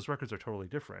 those records are totally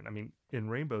different. I mean, In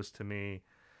Rainbows to me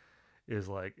is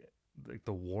like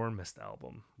the warmest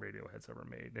album Radiohead's ever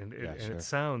made. And it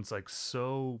sounds like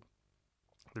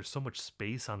there's so much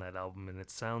space on that album, and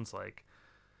it sounds like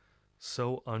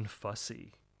so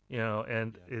unfussy.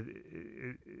 And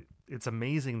it's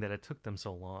amazing that it took them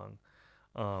so long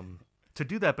to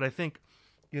do that. But I think,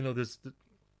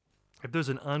 if there's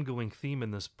an ongoing theme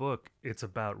in this book, it's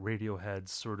about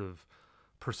Radiohead's sort of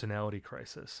personality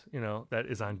crisis, that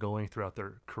is ongoing throughout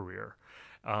their career.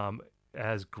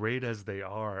 As great as they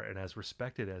are and as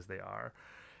respected as they are,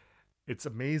 it's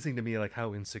amazing to me like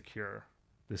how insecure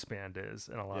this band is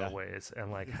in a lot of ways,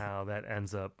 and like how that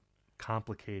ends up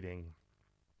complicating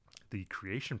the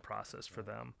creation process for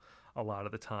them a lot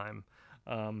of the time.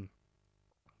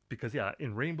 Because yeah,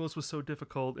 In Rainbows was so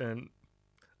difficult, and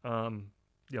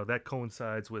that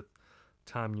coincides with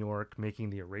Tom York making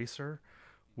The Eraser,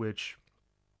 which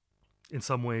in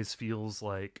some ways feels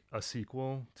like a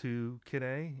sequel to Kid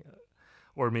A,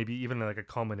 or maybe even like a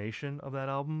culmination of that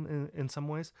album in some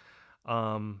ways.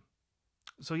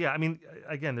 So yeah, I mean,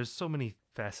 again, there's so many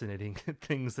fascinating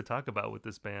things to talk about with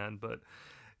this band, but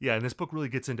yeah, and this book really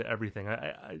gets into everything.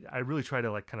 I really try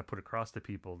to like kind of put across to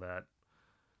people that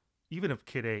even if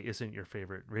Kid A isn't your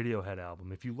favorite Radiohead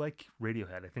album, if you like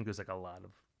Radiohead, I think there's like a lot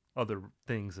of other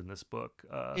things in this book.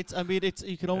 It's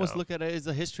you can almost look at it as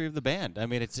a history of the band. I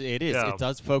mean, it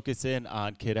does focus in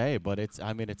on Kid A, but it's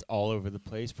all over the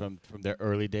place from their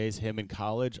early days, him in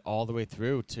college, all the way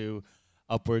through to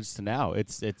upwards to now.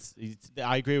 It's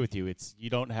I agree with you. You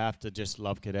don't have to just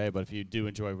love Kid A, but if you do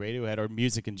enjoy Radiohead or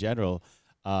music in general,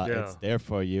 it's there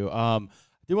for you. I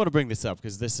do want to bring this up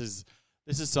because this is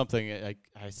something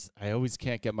I always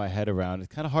can't get my head around.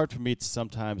 It's kind of hard for me to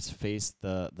sometimes face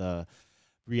the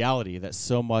reality that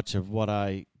so much of what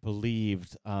I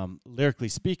believed, lyrically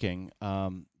speaking,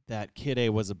 that Kid A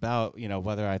was about,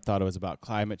 whether I thought it was about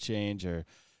climate change or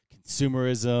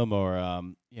consumerism or,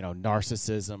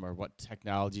 narcissism or what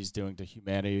technology is doing to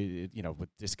humanity, with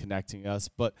disconnecting us.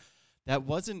 But that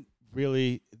wasn't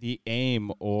really the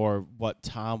aim or what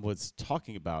Tom was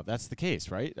talking about. That's the case,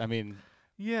 right? I mean...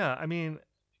 Yeah, I mean...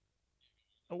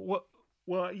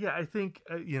 Well, yeah, I think,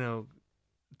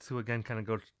 to again kind of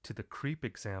go to the Creep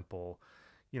example,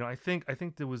 I think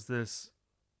there was this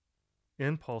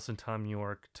impulse in Tom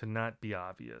York to not be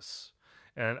obvious,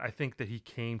 and I think that he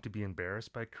came to be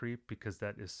embarrassed by Creep because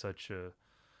that is such a,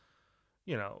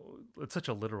 it's such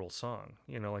a literal song.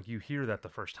 Like you hear that the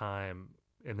first time,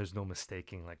 and there's no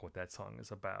mistaking like what that song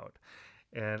is about.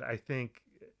 And I think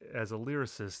as a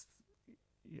lyricist,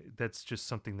 that's just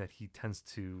something that he tends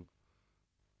to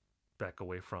back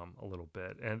away from a little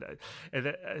bit, and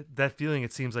that feeling,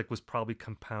 it seems like, was probably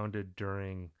compounded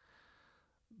during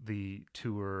the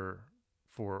tour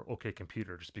for OK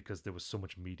Computer, just because there was so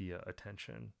much media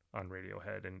attention on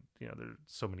Radiohead, and there's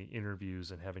so many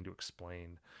interviews and having to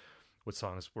explain what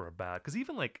songs were about. Because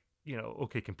even like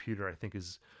OK Computer, I think,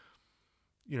 is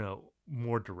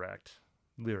more direct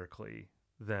lyrically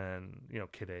than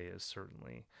Kid A is,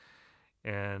 certainly.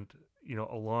 And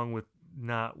along with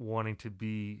not wanting to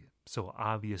be so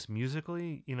obvious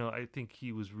musically, I think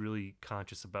he was really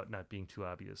conscious about not being too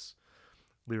obvious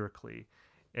lyrically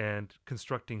and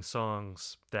constructing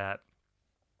songs that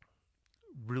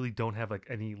really don't have like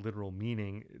any literal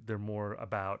meaning. They're more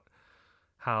about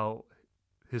how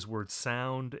his words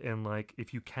sound, and like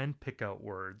if you can pick out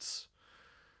words,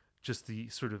 just the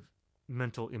sort of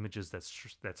mental images that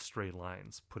stray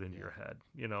lines put into your head,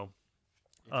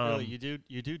 Really, you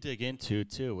do dig into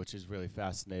too, which is really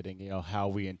fascinating. How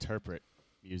we interpret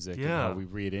music and how we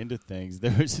read into things.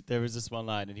 There was this one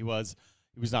line, and he was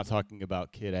not talking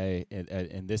about Kid A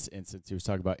in this instance. He was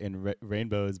talking about In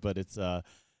Rainbows, but it's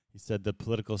he said the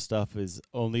political stuff is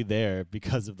only there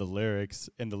because of the lyrics,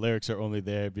 and the lyrics are only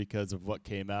there because of what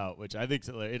came out. Which I think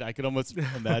I could almost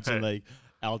imagine like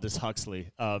Aldous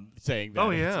Huxley saying that. Oh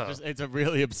yeah, it's a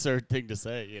really absurd thing to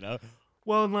say,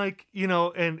 Well, and like,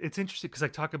 and it's interesting because I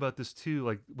talk about this too,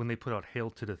 like when they put out Hail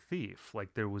to the Thief,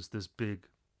 like there was this big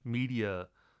media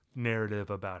narrative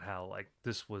about how like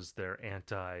this was their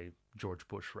anti-George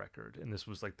Bush record, and this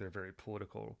was like their very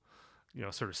political,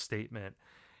 sort of statement.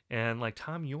 And like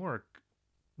Tom York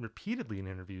repeatedly in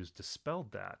interviews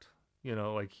dispelled that,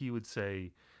 like he would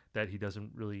say that he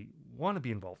doesn't really want to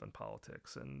be involved in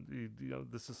politics, and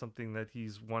this is something that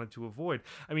he's wanted to avoid.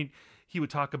 I mean, he would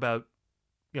talk about,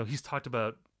 he's talked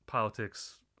about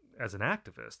politics as an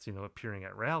activist, appearing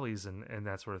at rallies and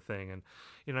that sort of thing.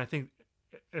 And, I think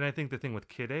the thing with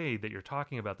Kid A that you're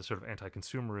talking about, the sort of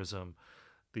anti-consumerism,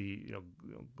 the,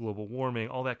 global warming,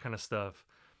 all that kind of stuff,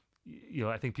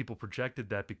 I think people projected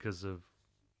that because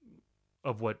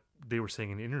of what they were saying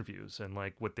in interviews and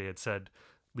like what they had said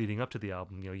leading up to the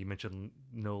album. You mentioned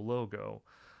No Logo,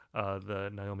 the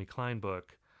Naomi Klein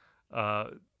book,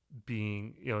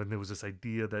 being, and there was this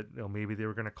idea that maybe they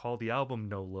were going to call the album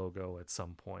No Logo at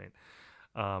some point.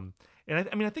 And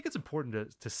I think it's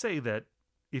important to say that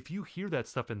if you hear that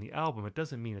stuff in the album, it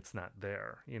doesn't mean it's not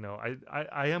there.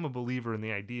 I am a believer in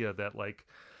the idea that like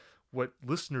what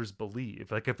listeners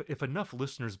believe, like if enough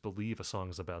listeners believe a song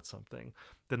is about something,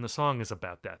 then the song is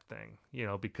about that thing,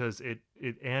 because it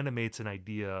animates an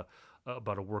idea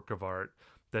about a work of art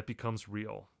that becomes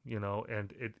real,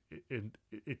 and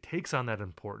it takes on that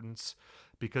importance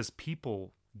because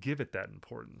people give it that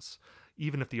importance.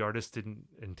 even if the artist didn't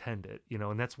intend it,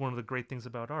 and that's one of the great things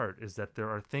about art, is that there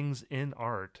are things in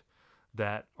art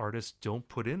that artists don't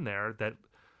put in there that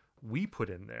we put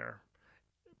in there.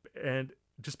 And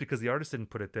just because the artist didn't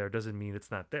put it there doesn't mean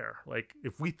it's not there. Like,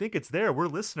 if we think it's there, we're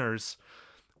listeners,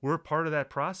 we're part of that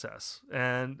process.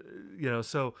 And,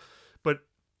 so, but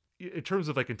in terms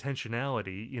of like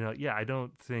intentionality, yeah, I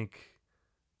don't think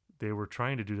they were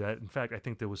trying to do that. In fact, I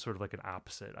think there was sort of like an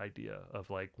opposite idea of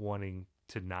like wanting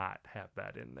to not have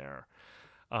that in there.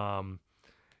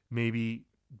 Maybe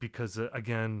because,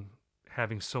 again,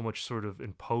 having so much sort of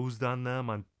imposed on them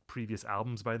on previous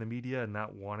albums by the media and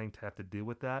not wanting to have to deal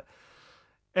with that.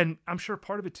 And I'm sure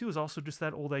part of it too is also just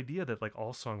that old idea that like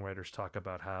all songwriters talk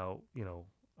about how,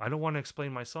 I don't want to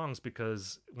explain my songs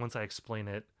because once I explain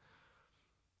it,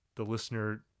 the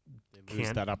listener they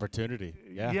lose that opportunity.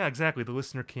 Yeah, exactly. The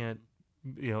listener can't,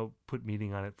 put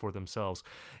meaning on it for themselves.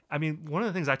 I mean, one of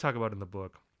the things I talk about in the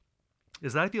book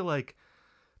is that I feel like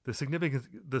the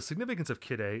significance of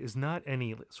Kid A is not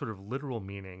any sort of literal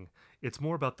meaning. It's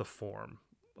more about the form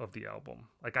of the album.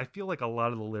 Like, I feel like a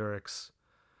lot of the lyrics,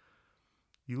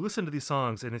 you listen to these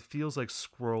songs and it feels like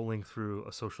scrolling through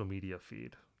a social media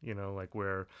feed, like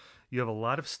where you have a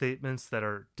lot of statements that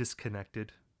are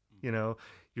disconnected.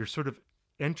 You're sort of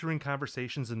entering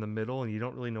conversations in the middle and you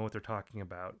don't really know what they're talking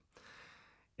about.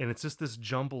 And it's just this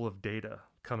jumble of data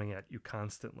coming at you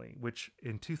constantly, which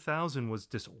in 2000 was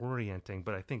disorienting.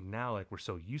 But I think now, like, we're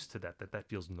so used to that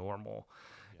feels normal.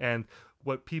 Yeah. And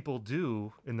what people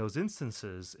do in those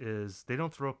instances is they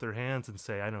don't throw up their hands and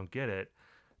say, I don't get it.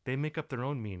 They make up their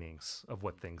own meanings of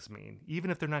what things mean, even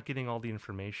if they're not getting all the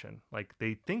information. Like,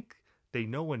 they think they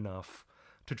know enough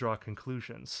to draw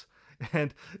conclusions.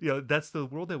 And, that's the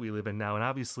world that we live in now. And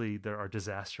obviously there are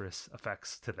disastrous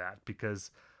effects to that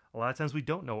because a lot of times we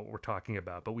don't know what we're talking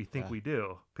about, but we think we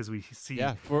do because we see.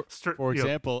 Yeah. For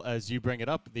example, as you bring it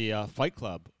up, the Fight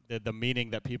Club, the meaning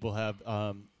that people have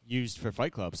used for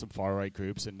Fight Club, some far right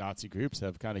groups and Nazi groups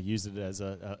have kind of used it as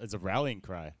a rallying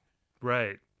cry.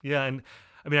 Right. Yeah. And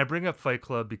I mean, I bring up Fight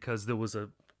Club because there was a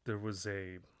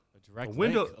direct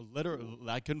window. Link, literal.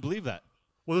 I couldn't believe that.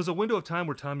 Well, there's a window of time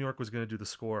where Tom York was going to do the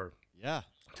score. Yeah.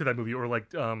 To that movie, or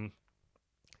like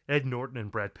Ed Norton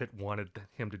and Brad Pitt wanted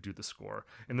him to do the score,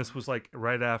 and this was like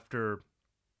right after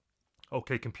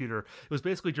OK Computer. It was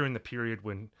basically during the period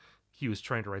when he was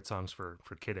trying to write songs for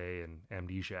Kid A and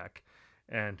Amnesiac,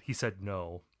 and he said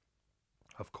no,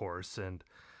 of course. And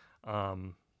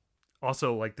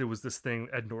also, like, there was this thing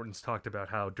Ed Norton's talked about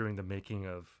how during the making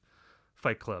of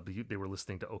Fight Club, they were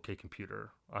listening to OK Computer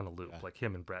on a loop, like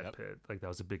him and Brad Pitt. Like, that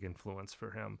was a big influence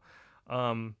for him.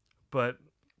 But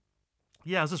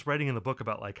yeah, I was just writing in the book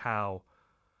about like how,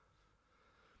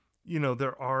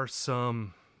 there are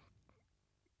some,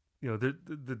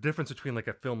 the difference between like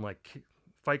a film like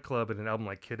Fight Club and an album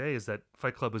like Kid A is that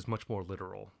Fight Club is much more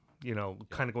literal,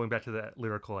 kind of going back to that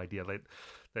lyrical idea, like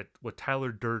that what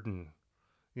Tyler Durden,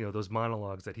 those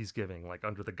monologues that he's giving, like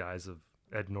under the guise of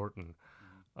Ed Norton,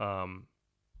 are,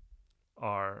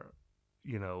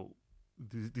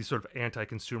 these sort of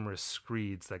anti-consumerist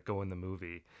screeds that go in the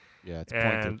movie. Yeah, it's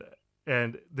pointed.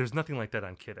 And there's nothing like that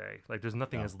on Kid A. Like, there's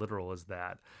nothing as literal as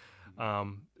that.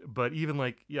 But even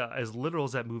like, as literal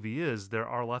as that movie is, there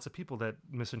are lots of people that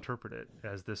misinterpret it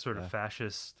as this sort of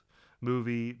fascist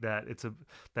movie, that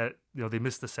they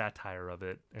miss the satire of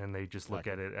it and they just look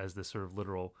at it as this sort of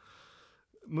literal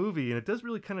movie. And it does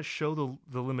really kind of show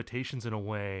the limitations in a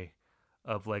way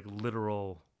of like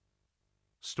literal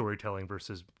storytelling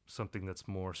versus something that's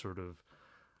more sort of,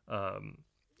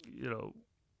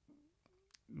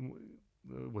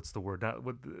 what's the word? Not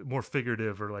more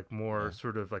figurative or like more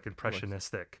sort of like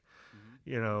impressionistic.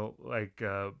 It's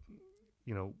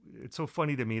so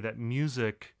funny to me that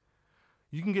music,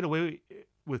 you can get away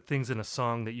with things in a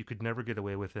song that you could never get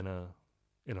away with in a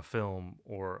film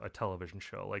or a television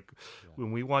show. Like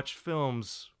when we watch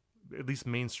films, at least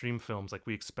mainstream films, like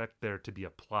we expect there to be a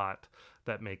plot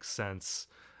that makes sense,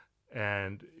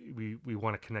 and we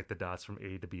want to connect the dots from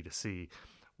A to B to C.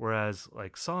 Whereas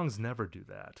like songs never do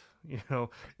that,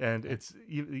 and it's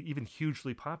even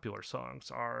hugely popular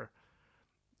songs are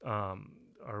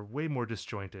way more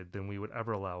disjointed than we would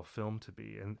ever allow a film to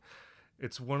be. And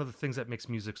it's one of the things that makes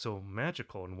music so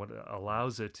magical and what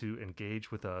allows it to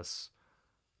engage with us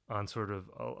on sort of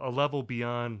a level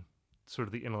beyond sort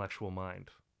of the intellectual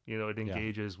mind. It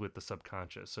engages with the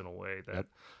subconscious in a way that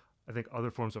I think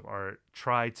other forms of art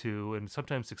try to and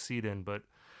sometimes succeed in, but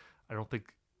I don't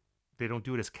think they don't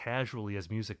do it as casually as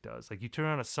music does. Like, you turn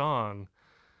on a song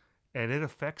and it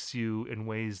affects you in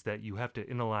ways that you have to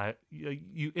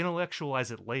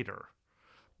intellectualize it later.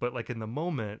 But like in the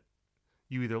moment,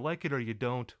 you either like it or you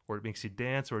don't, or it makes you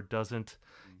dance or it doesn't.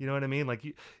 You know what I mean? Like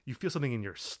you feel something in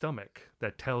your stomach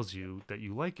that tells you that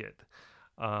you like it.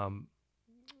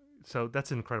 So that's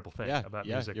an incredible thing about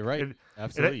music. You're right.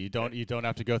 Absolutely. You don't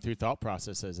have to go through thought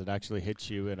processes. It actually hits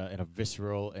you in a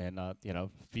visceral and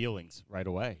feelings right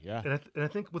away. Yeah. And I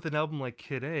think with an album like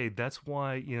Kid A, that's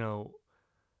why,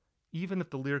 even if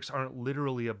the lyrics aren't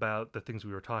literally about the things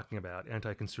we were talking about,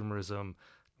 anti-consumerism,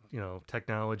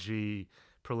 technology,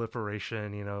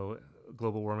 proliferation,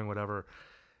 global warming, whatever,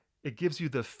 it gives you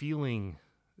the feeling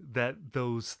that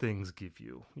those things give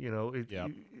you.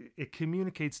 It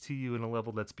communicates to you in a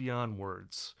level that's beyond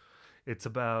words. It's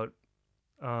about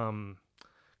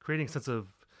creating a sense of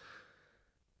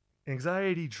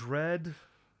anxiety, dread,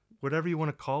 whatever you want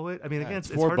to call it. I mean, again, it's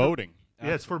foreboding.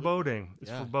 It's foreboding.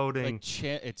 It's foreboding.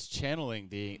 It's channeling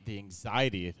the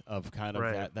anxiety of kind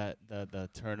of the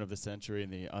turn of the century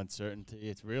and the uncertainty.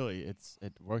 It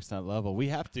works on that level. We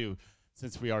have to,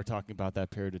 since we are talking about that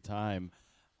period of time,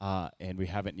 and we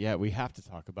haven't yet, we have to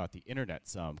talk about the internet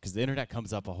some, because the internet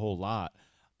comes up a whole lot,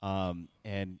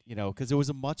 and because it was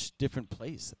a much different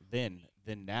place then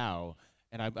than now,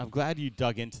 and I'm glad you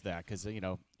dug into that, because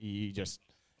you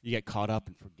get caught up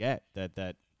and forget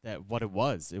that what it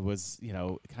was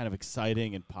kind of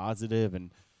exciting and positive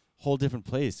and whole different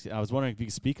place. I was wondering if you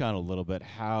could speak on a little bit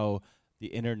how the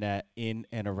internet in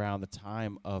and around the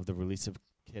time of the release of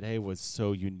Kid A was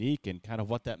so unique, and kind of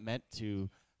what that meant to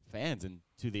fans and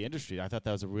to the industry. I thought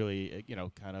that was a really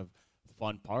kind of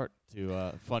fun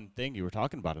thing you were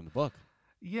talking about in the book.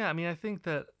 Yeah, I mean, I think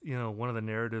that one of the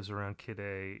narratives around Kid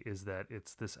A is that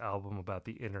it's this album about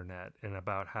the internet and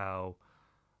about how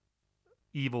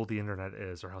evil the internet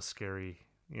is, or how scary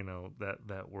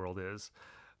that world is,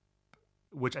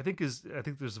 which I think there's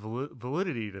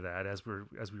validity to that, as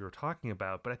we were talking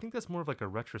about, but I think that's more of like a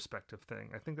retrospective thing.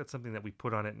 I think that's something that we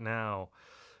put on it now,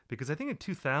 because I think in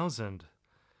 2000,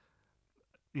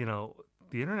 the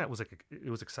internet was it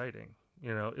was exciting.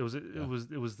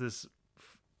 It was this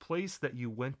place that you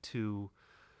went to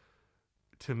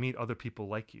meet other people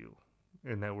like you,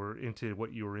 and that were into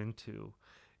what you were into.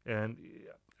 And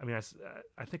I mean,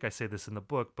 I think I say this in the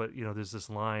book, but there's this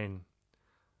line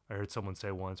I heard someone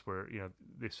say once where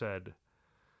they said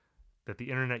that the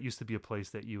internet used to be a place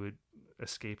that you would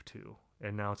escape to,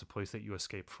 and now it's a place that you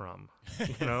escape from.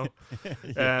 And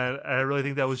I really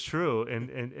think that was true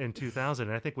in 2000.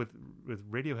 And I think with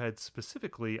Radiohead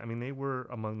specifically, I mean, they were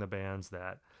among the bands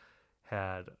that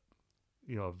had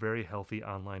a very healthy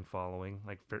online following,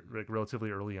 like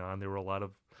relatively early on. There were a lot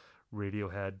of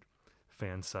Radiohead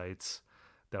fan sites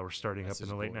that were starting up in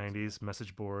the late 90s,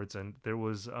 message boards, and there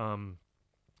was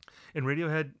and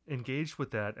Radiohead engaged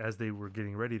with that as they were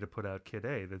getting ready to put out Kid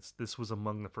A. This was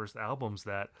among the first albums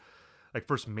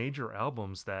first major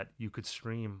albums that you could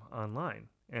stream online,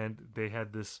 and they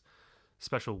had this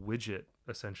special widget,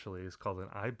 essentially, it's called an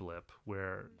iBlip,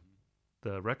 where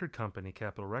the record company,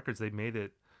 Capitol Records, they made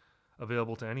it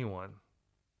available to anyone,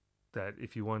 that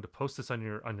if you wanted to post this on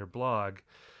your blog,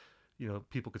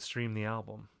 people could stream the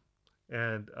album.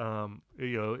 And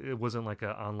it wasn't like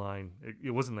an online,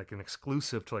 it wasn't like an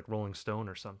exclusive to like Rolling Stone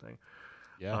or something.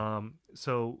 Yeah.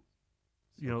 So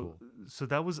cool. So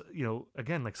that was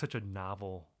again, like such a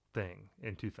novel thing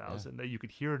in 2000, that you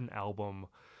could hear an album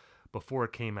before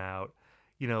it came out.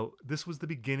 This was the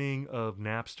beginning of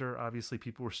Napster. Obviously,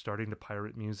 people were starting to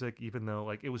pirate music, even though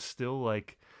like it was still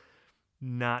like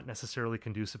not necessarily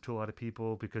conducive to a lot of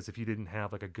people, because if you didn't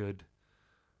have like a good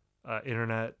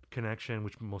internet connection,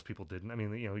 which most people didn't. I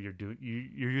mean,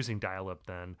 you're using dial-up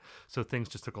then, so things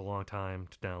just took a long time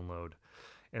to download,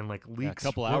 and like leaks. A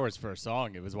couple hours for a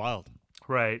song, it was wild.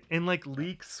 Right, and like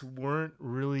leaks weren't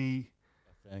really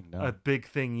a big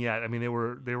thing yet. I mean, we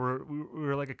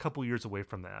were like a couple years away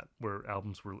from that, where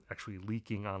albums were actually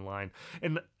leaking online,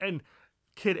 and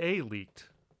Kid A leaked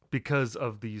because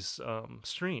of these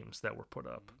streams that were put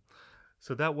up.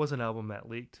 So that was an album that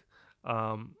leaked,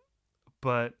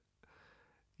 but.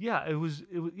 Yeah, it was.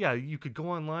 Yeah, you could go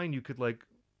online. You could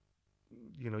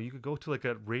you could go to like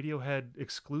a Radiohead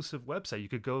exclusive website. You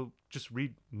could go just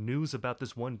read news about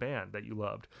this one band that you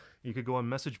loved. You could go on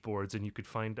message boards and you could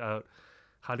find out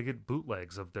how to get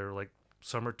bootlegs of their like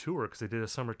summer tour, because they did a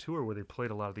summer tour where they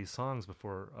played a lot of these songs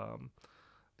before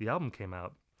the album came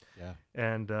out. Yeah,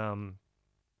 and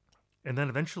then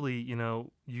eventually,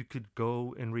 you could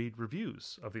go and read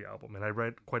reviews of the album. And I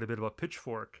read quite a bit about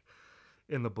Pitchfork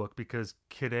in the book, because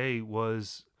Kid A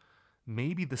was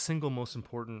maybe the single most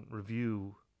important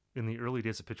review in the early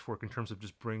days of Pitchfork in terms of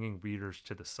just bringing readers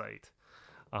to the site.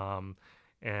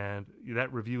 And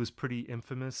that review is pretty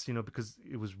infamous, because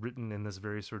it was written in this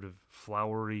very sort of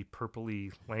flowery,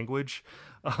 purpley language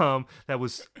that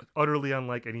was utterly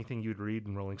unlike anything you'd read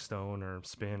in Rolling Stone or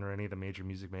Spin or any of the major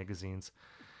music magazines.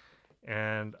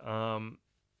 And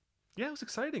yeah, it was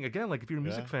exciting. Again, like if you're a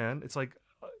music fan, it's like,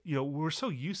 we're so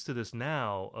used to this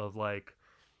now of like,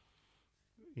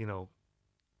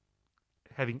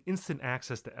 having instant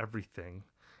access to everything,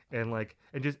 and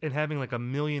having like a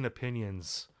million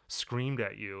opinions screamed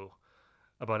at you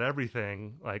about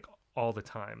everything like all the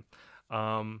time.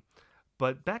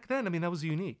 But back then, I mean, that was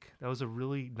unique. That was a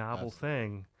really novel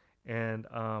thing. And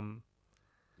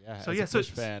as a Phish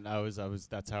fan, I was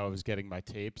that's how I was getting my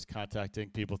tapes, contacting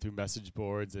people through message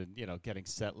boards, and getting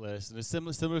set lists, and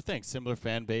a similar thing, similar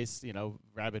fan base,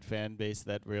 rabid fan base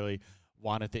that really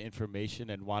wanted the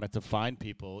information and wanted to find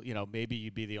people. Maybe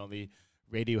you'd be the only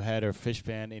Radiohead or Phish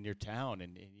fan in your town,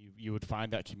 and you would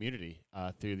find that community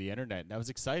through the internet. And that was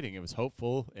exciting. It was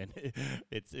hopeful, and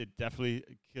it definitely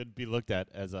could be looked at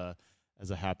as a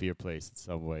happier place in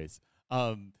some ways.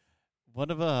 One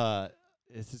of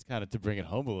this is kind of to bring it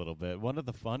home a little bit. One of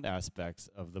the fun aspects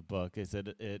of the book is that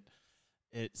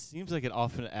it seems like it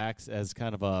often acts as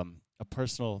kind of a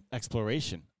personal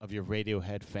exploration of your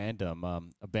Radiohead fandom,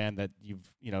 a band that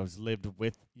has lived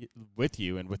with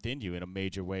you and within you in a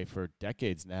major way for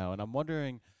decades now. And I'm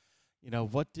wondering,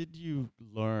 what did you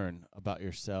learn about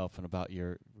yourself and about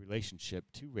your relationship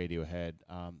to Radiohead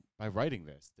by writing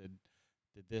this? Did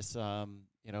this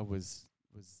was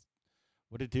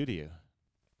what did it do to you?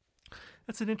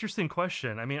 That's an interesting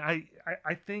question. I mean, I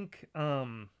think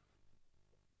I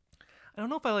don't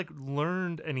know if I like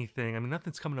learned anything. I mean,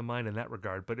 nothing's coming to mind in that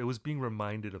regard, but it was being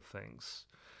reminded of things,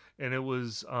 and it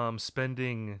was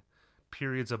spending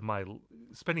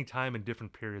time in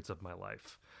different periods of my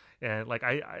life, and like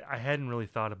I hadn't really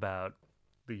thought about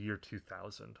the year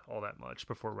 2000 all that much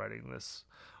before writing this,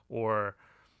 or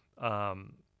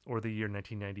the year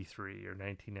 1993 or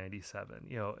 1997.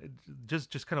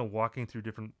 Just kind of walking through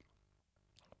different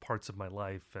parts of my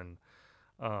life and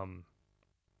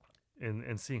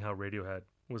seeing how Radiohead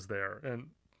was there. And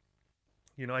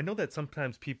I know that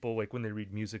sometimes people, like when they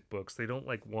read music books, they don't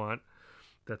like want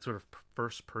that sort of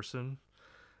first person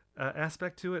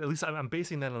aspect to it. At least I'm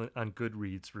basing that on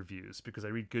Goodreads reviews, because I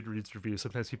read Goodreads reviews.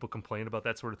 Sometimes people complain about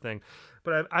that sort of thing,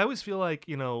 but I always feel like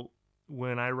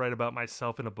when I write about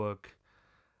myself in a book,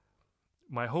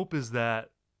 my hope is that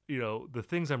the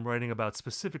things I'm writing about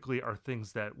specifically are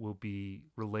things that will be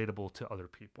relatable to other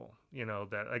people.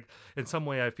 That like in some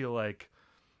way I feel like,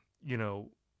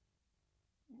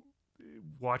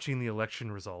 watching the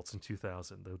election results in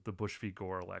 2000, the Bush v.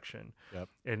 Gore election, yep.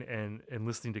 and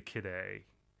listening to Kid A,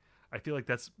 I feel like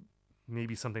that's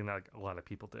maybe something that like a lot of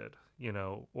people did,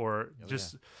 or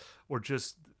just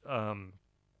the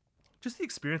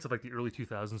experience of like the early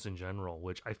 2000s in general,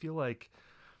 which I feel like,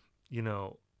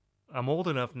 I'm old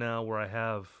enough now where I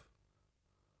have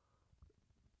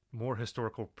more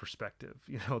historical perspective,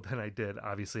 than I did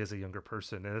obviously as a younger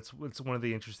person. And it's one of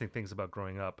the interesting things about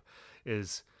growing up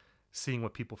is seeing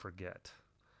what people forget.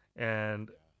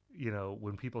 And,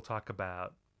 when people talk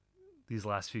about these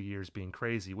last few years being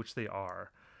crazy, which they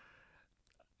are,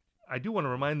 I do want to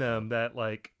remind them that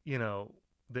like, the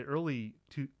early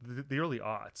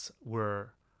aughts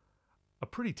were a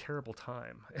pretty terrible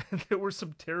time. And there were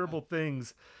some terrible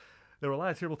things. There were a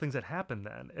lot of terrible things that happened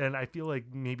then. And I feel like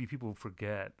maybe people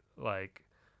forget like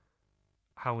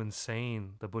how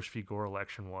insane the Bush v. Gore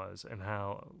election was, and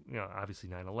how, obviously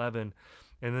 9/11,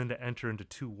 and then to enter into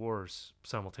two wars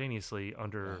simultaneously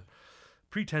under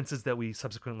pretenses that we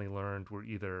subsequently learned were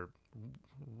either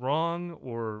wrong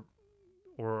or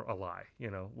a lie,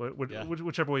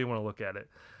 whichever way you want to look at it.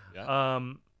 Yeah.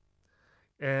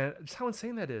 And just how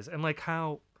insane that is. And like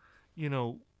how,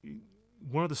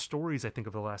 one of the stories I think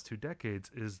of the last 2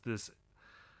 decades is this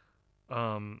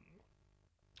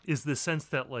sense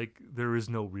that like there is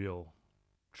no real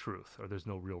truth, or there's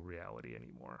no real reality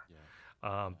anymore.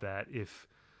 That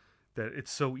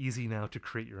it's so easy now to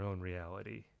create your own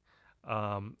reality,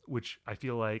 which I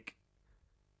feel like,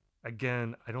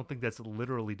 again, I don't think that's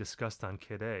literally discussed on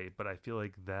Kid A, but I feel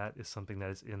like that is something that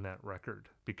is in that record,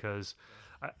 because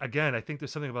I think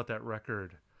there's something about that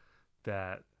record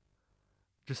that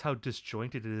just how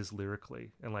disjointed it is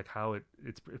lyrically, and like how it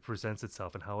presents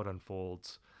itself and how it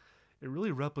unfolds. It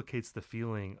really replicates the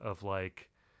feeling of like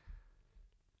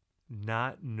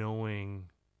not knowing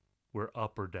where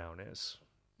up or down is,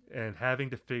 and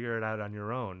having to figure it out on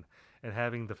your own, and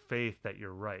having the faith that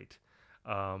you're right.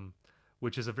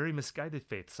 which is a very misguided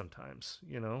faith sometimes,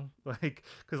 like,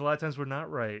 because a lot of times we're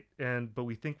not right, but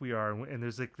we think we are, and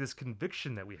there's like this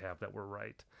conviction that we have that we're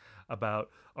right about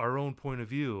our own point of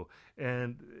view,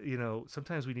 and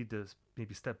sometimes we need to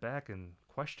maybe step back and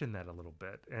question that a little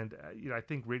bit, and I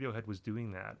think Radiohead was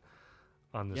doing that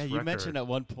on this record. You mentioned at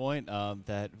one point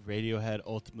that Radiohead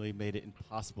ultimately made it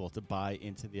impossible to buy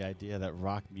into the idea that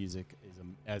rock music is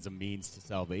as a means to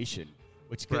salvation,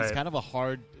 which is kind of a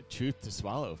hard truth to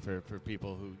swallow for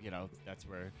people who, that's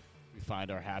where we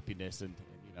find our happiness and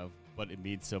what it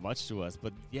means so much to us.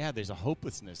 But yeah, there's a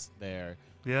hopelessness there.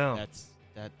 Yeah.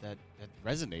 That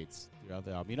resonates throughout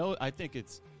the album. I think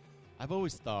I've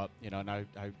always thought, and I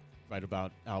write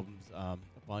about albums a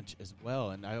bunch as well,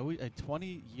 and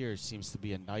 20 years seems to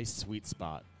be a nice sweet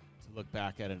spot to look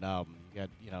back at an album. You get,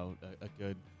 a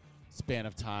good span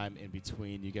of time in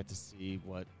between. You get to see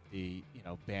what the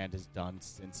band has done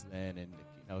since then, and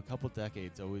a couple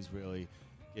decades always really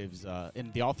gives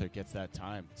and the author gets that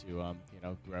time to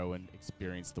grow and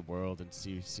experience the world and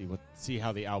see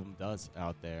how the album does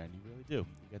out there, and you really do. You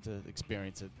get to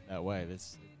experience it that way.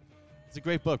 It's a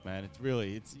great book, man.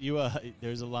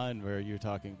 There's a line where you're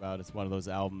talking about it's one of those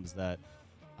albums that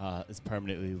is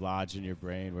permanently lodged in your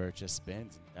brain where it just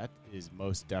spins. And that is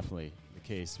most definitely the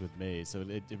case with me. So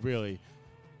it really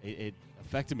it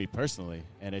affected me personally,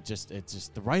 and it just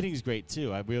the writing is great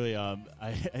too. I really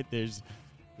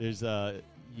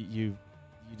you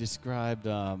described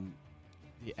the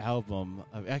album.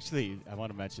 Actually, I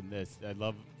want to mention this. I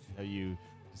love how you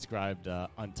described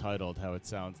Untitled, how it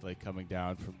sounds like coming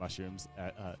down from mushrooms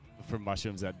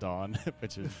at dawn,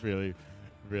 which is really,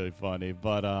 really funny.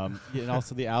 But and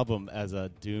also the album as a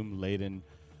doom-laden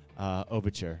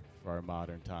overture for our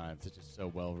modern times. It's just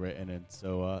so well written and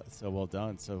so well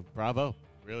done. So bravo,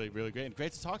 really, really great, and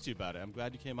great to talk to you about it. I'm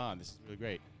glad you came on. This is really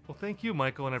great. Well, thank you,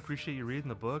 Michael, and I appreciate you reading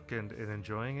the book and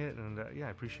enjoying it, and I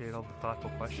appreciate all the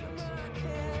thoughtful questions.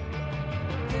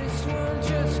 This one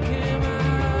just came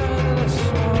out of the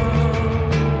song.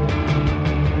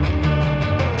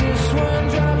 This one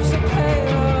drops the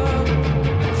payload.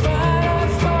 Fire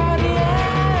for the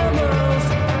animals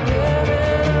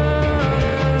living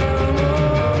on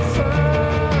animal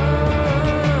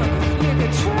farm. You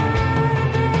can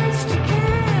try the best you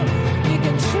can. You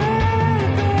can try the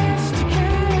best you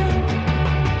can.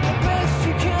 The best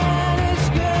you can is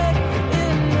good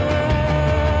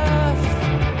enough.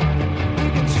 You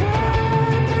can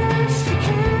try the best you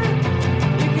can.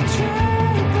 You can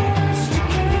try the best you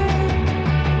can.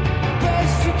 The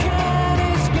best you can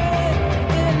is good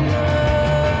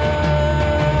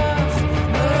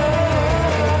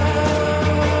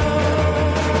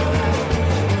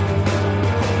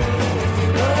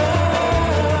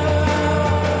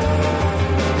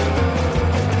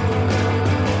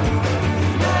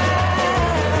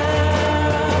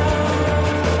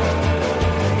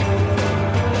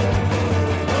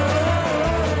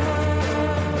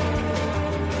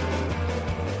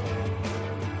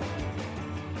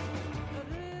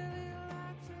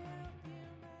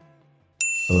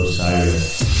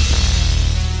Osiris.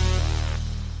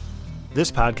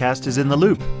 This podcast is In the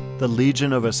Loop, the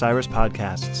Legion of Osiris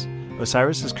podcasts.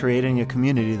 Osiris is creating a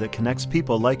community that connects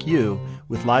people like you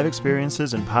with live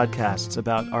experiences and podcasts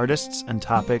about artists and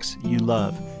topics you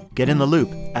love. Get in the loop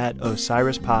at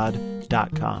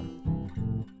osirispod.com.